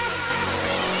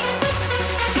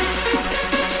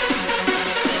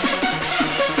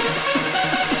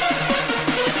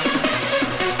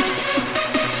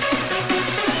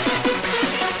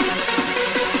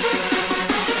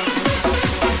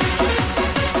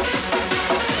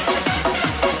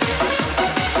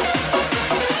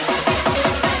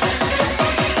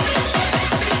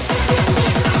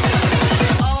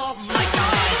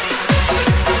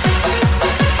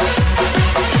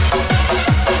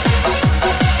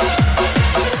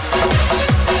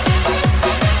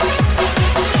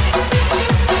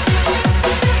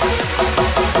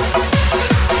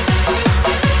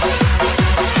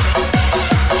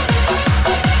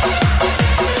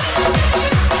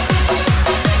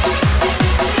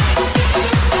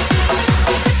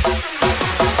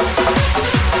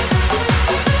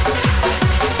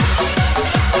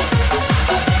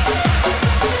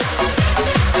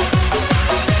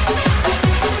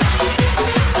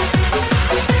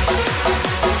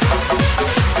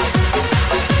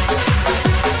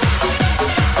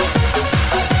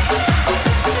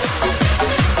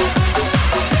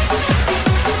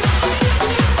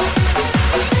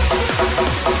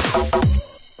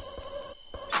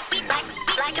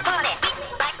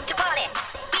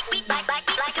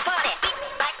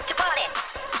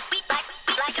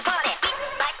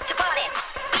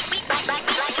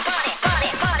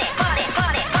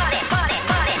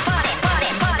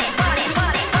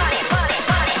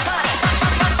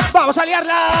 ¡Vamos a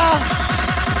liarla!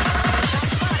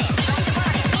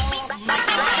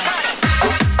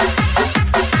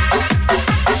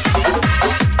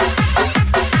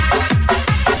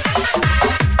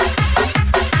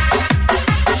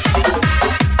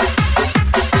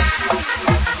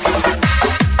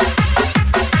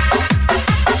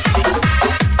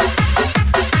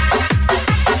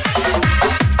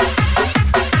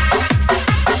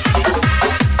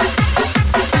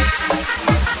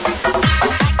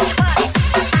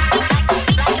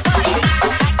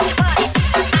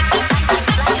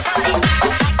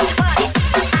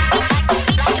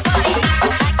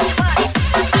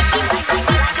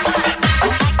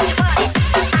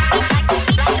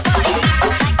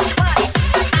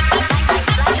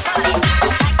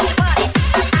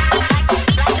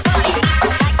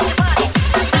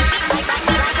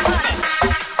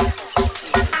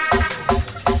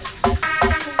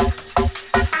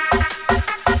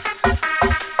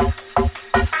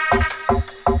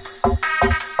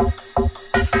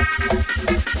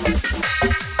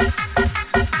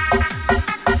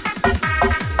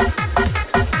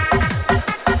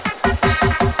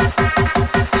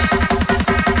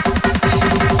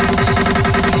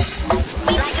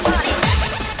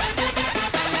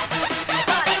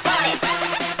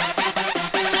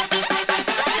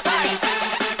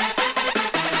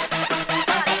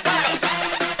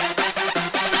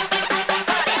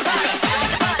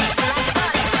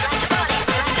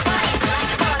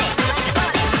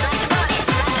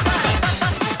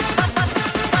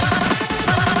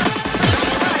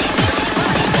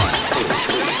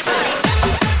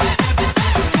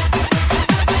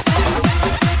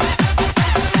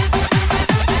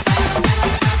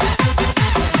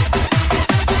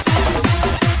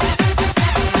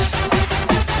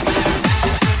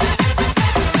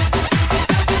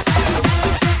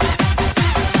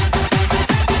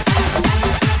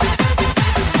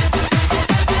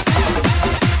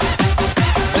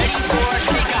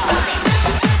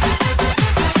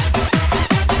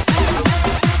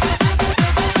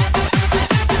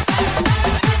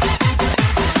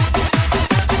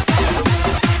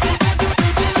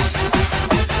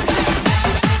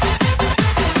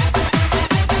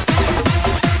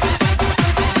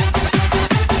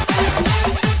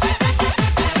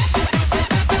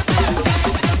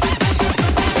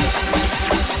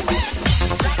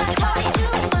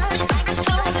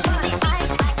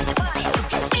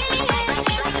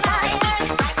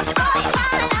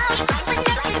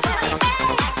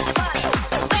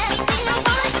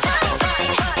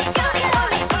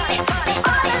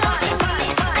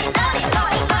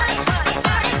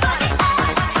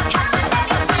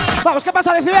 ¡Vamos, qué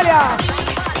pasa, Decibelia!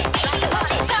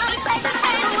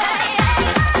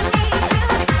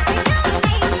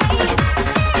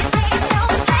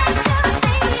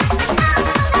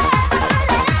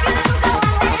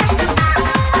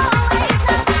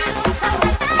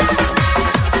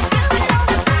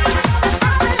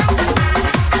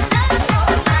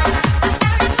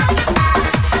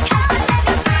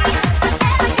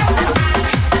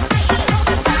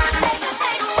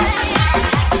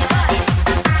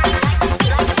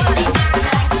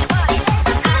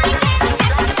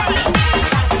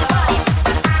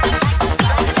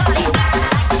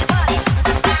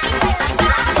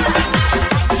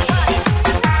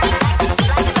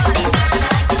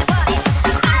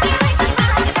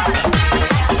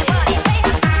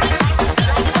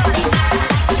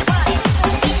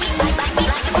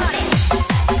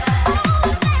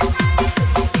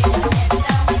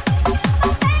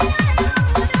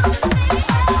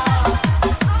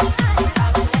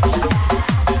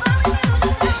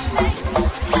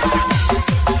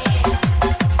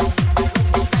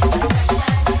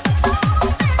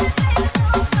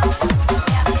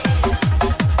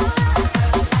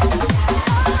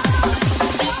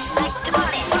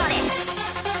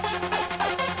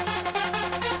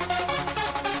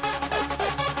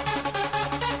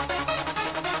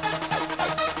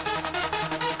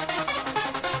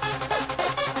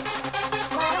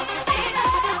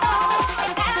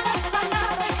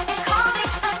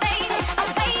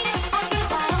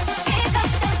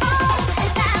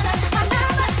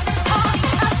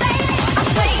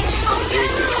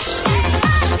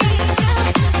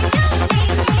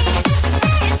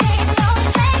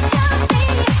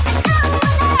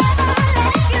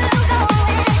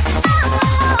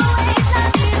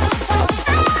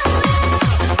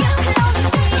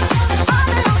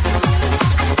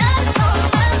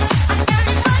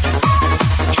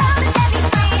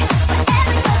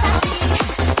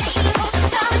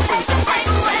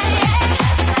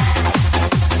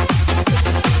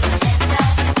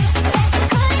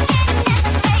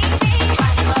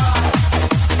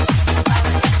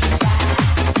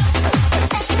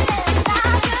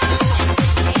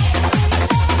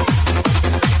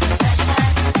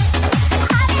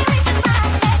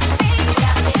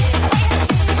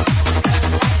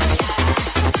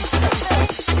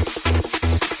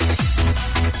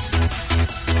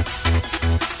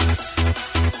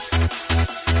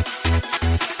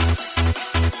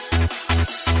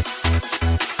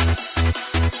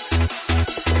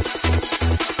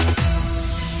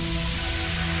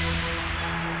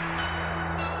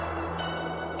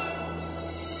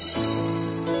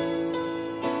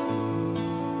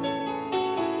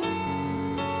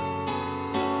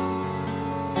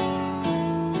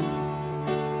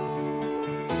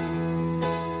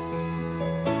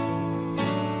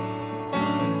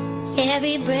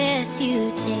 Every breath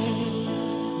you take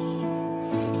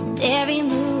and every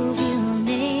move you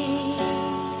make,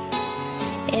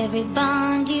 every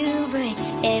bond you break,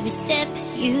 every step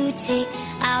you take,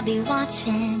 I'll be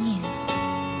watching you.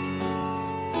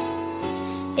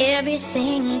 Every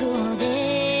single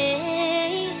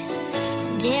day,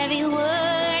 and every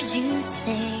word you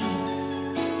say,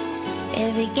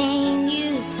 every game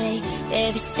you play,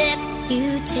 every step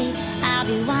you take, I'll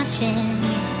be watching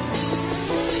you.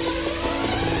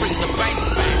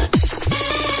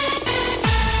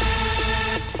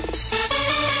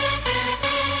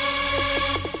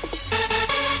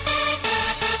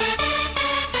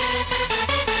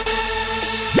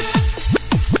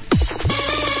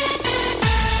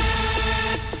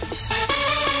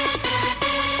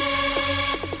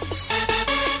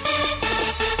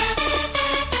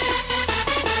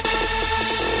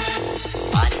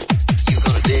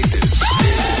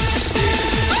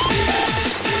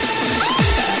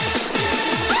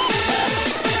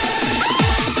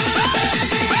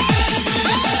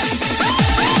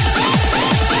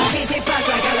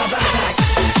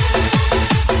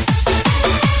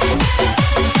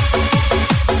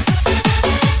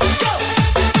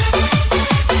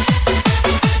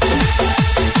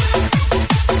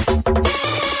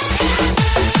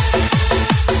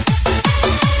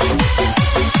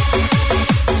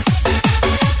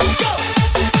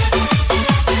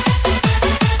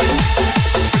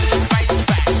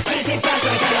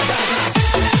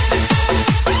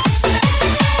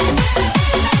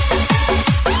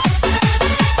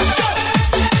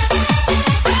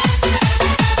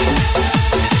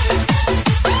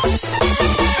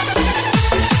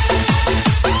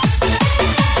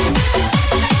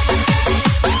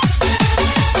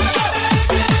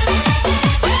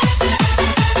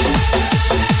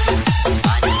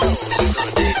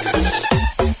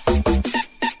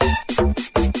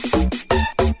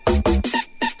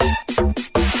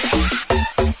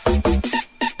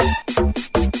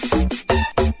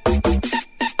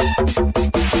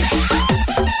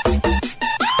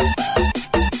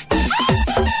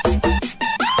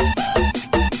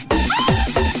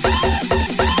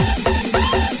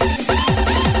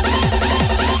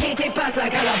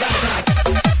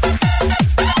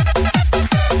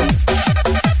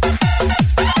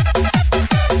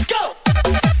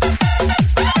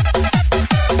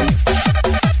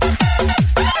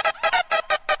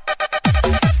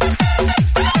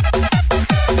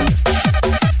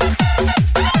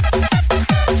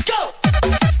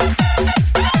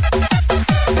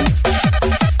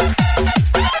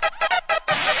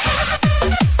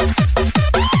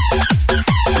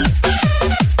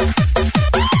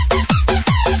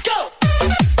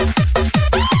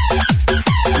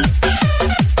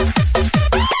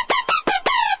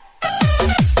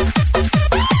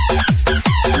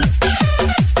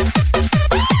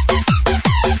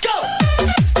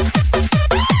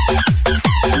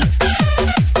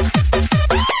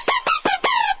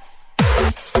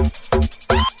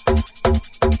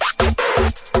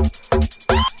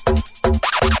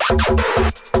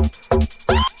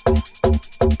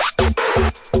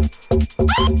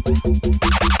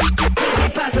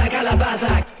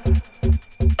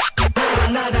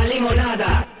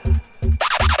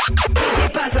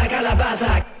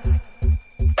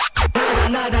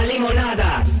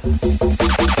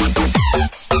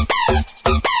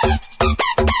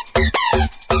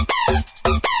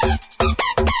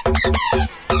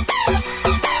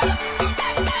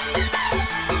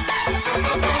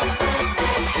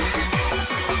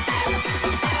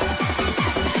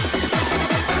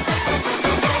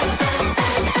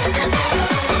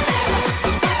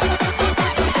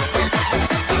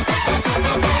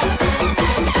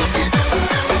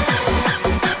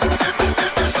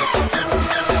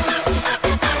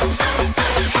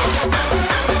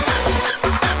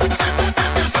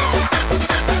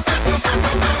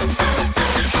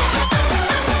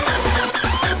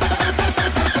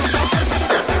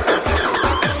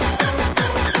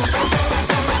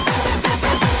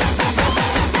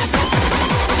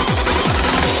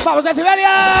 ¡Vamos,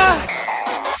 Decibelia!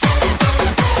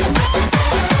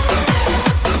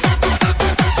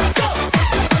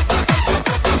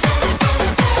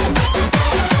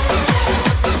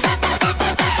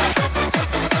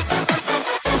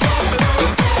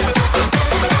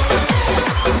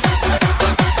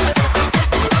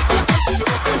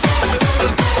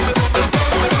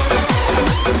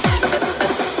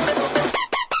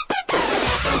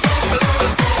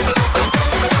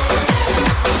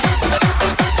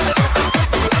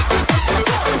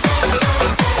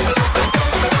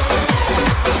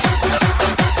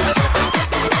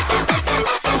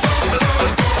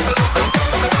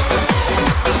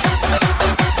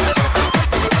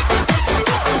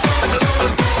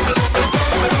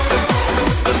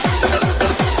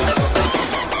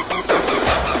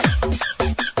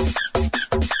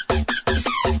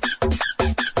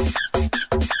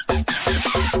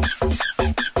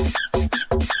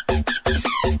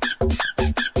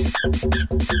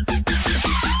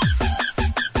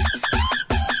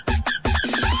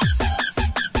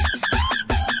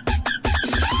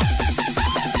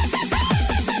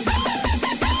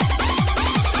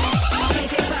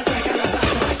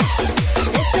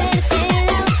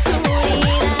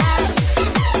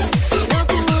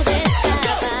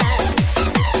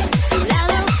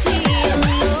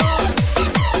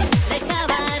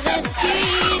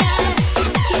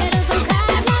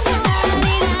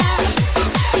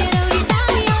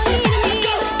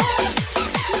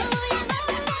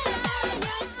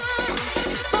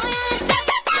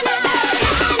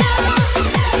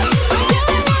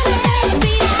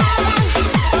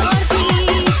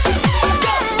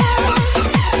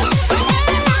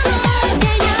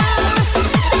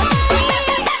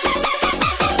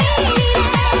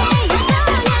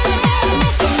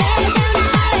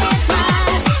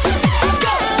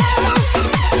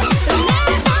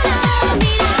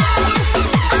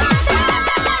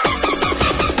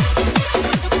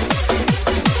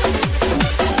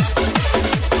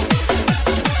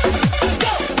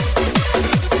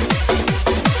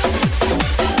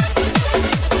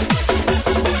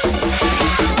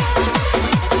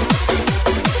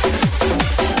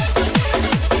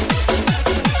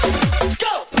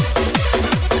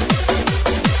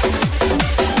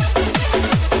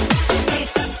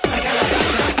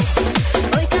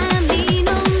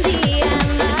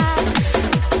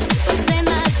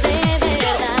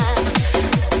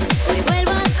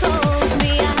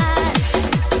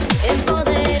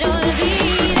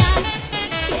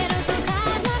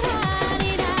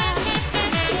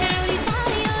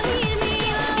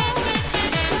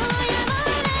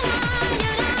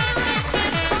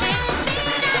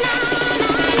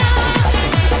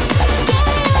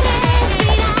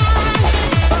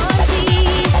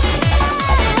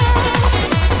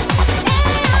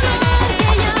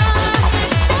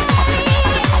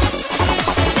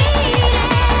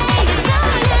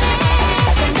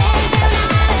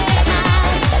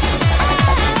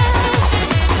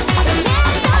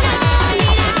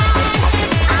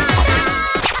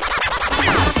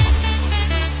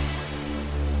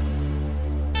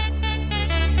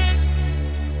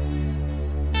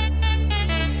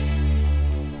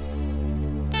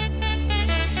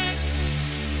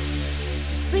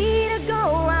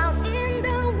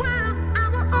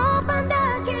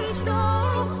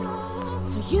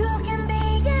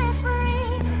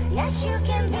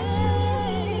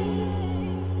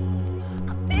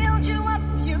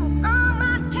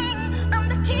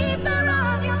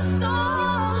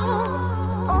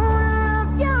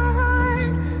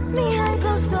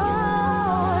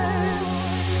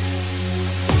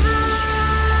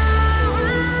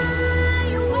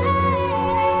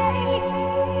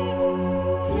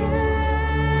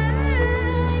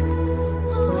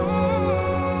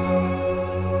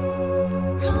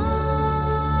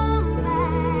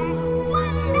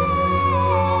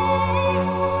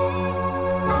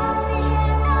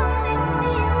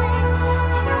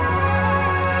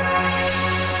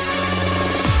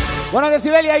 Bueno,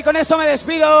 Decibelia, y con esto me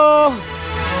despido.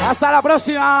 Hasta la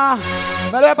próxima.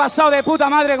 Me lo he pasado de puta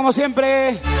madre, como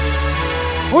siempre.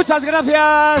 Muchas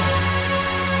gracias.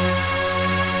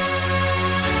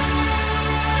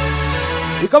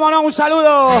 Y como no, un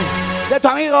saludo de tu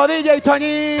amigo DJ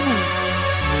Toñin.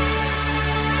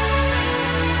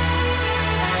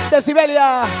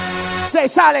 Decibelia se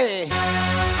sale.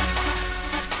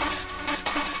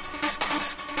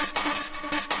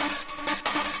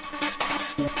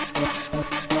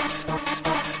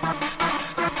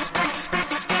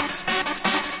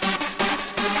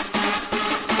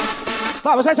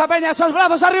 Vamos a esa peña, esos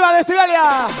brazos arriba,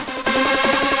 Decibelia.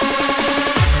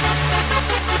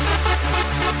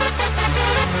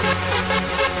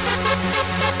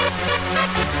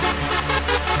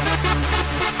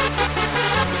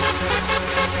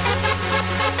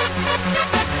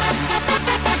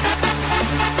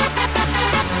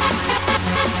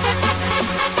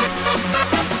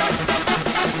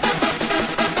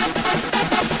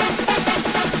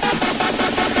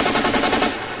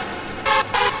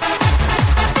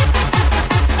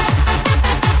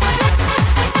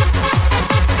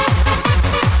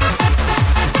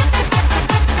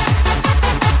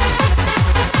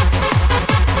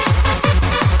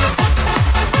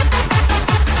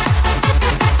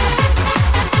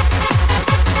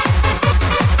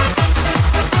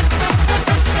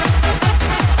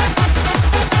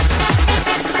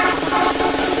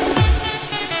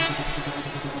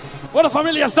 Bueno,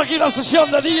 familia, hasta aquí la sesión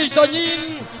de DJ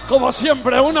Toñin. Como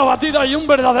siempre, una batida y un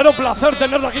verdadero placer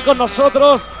tenerlo aquí con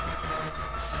nosotros.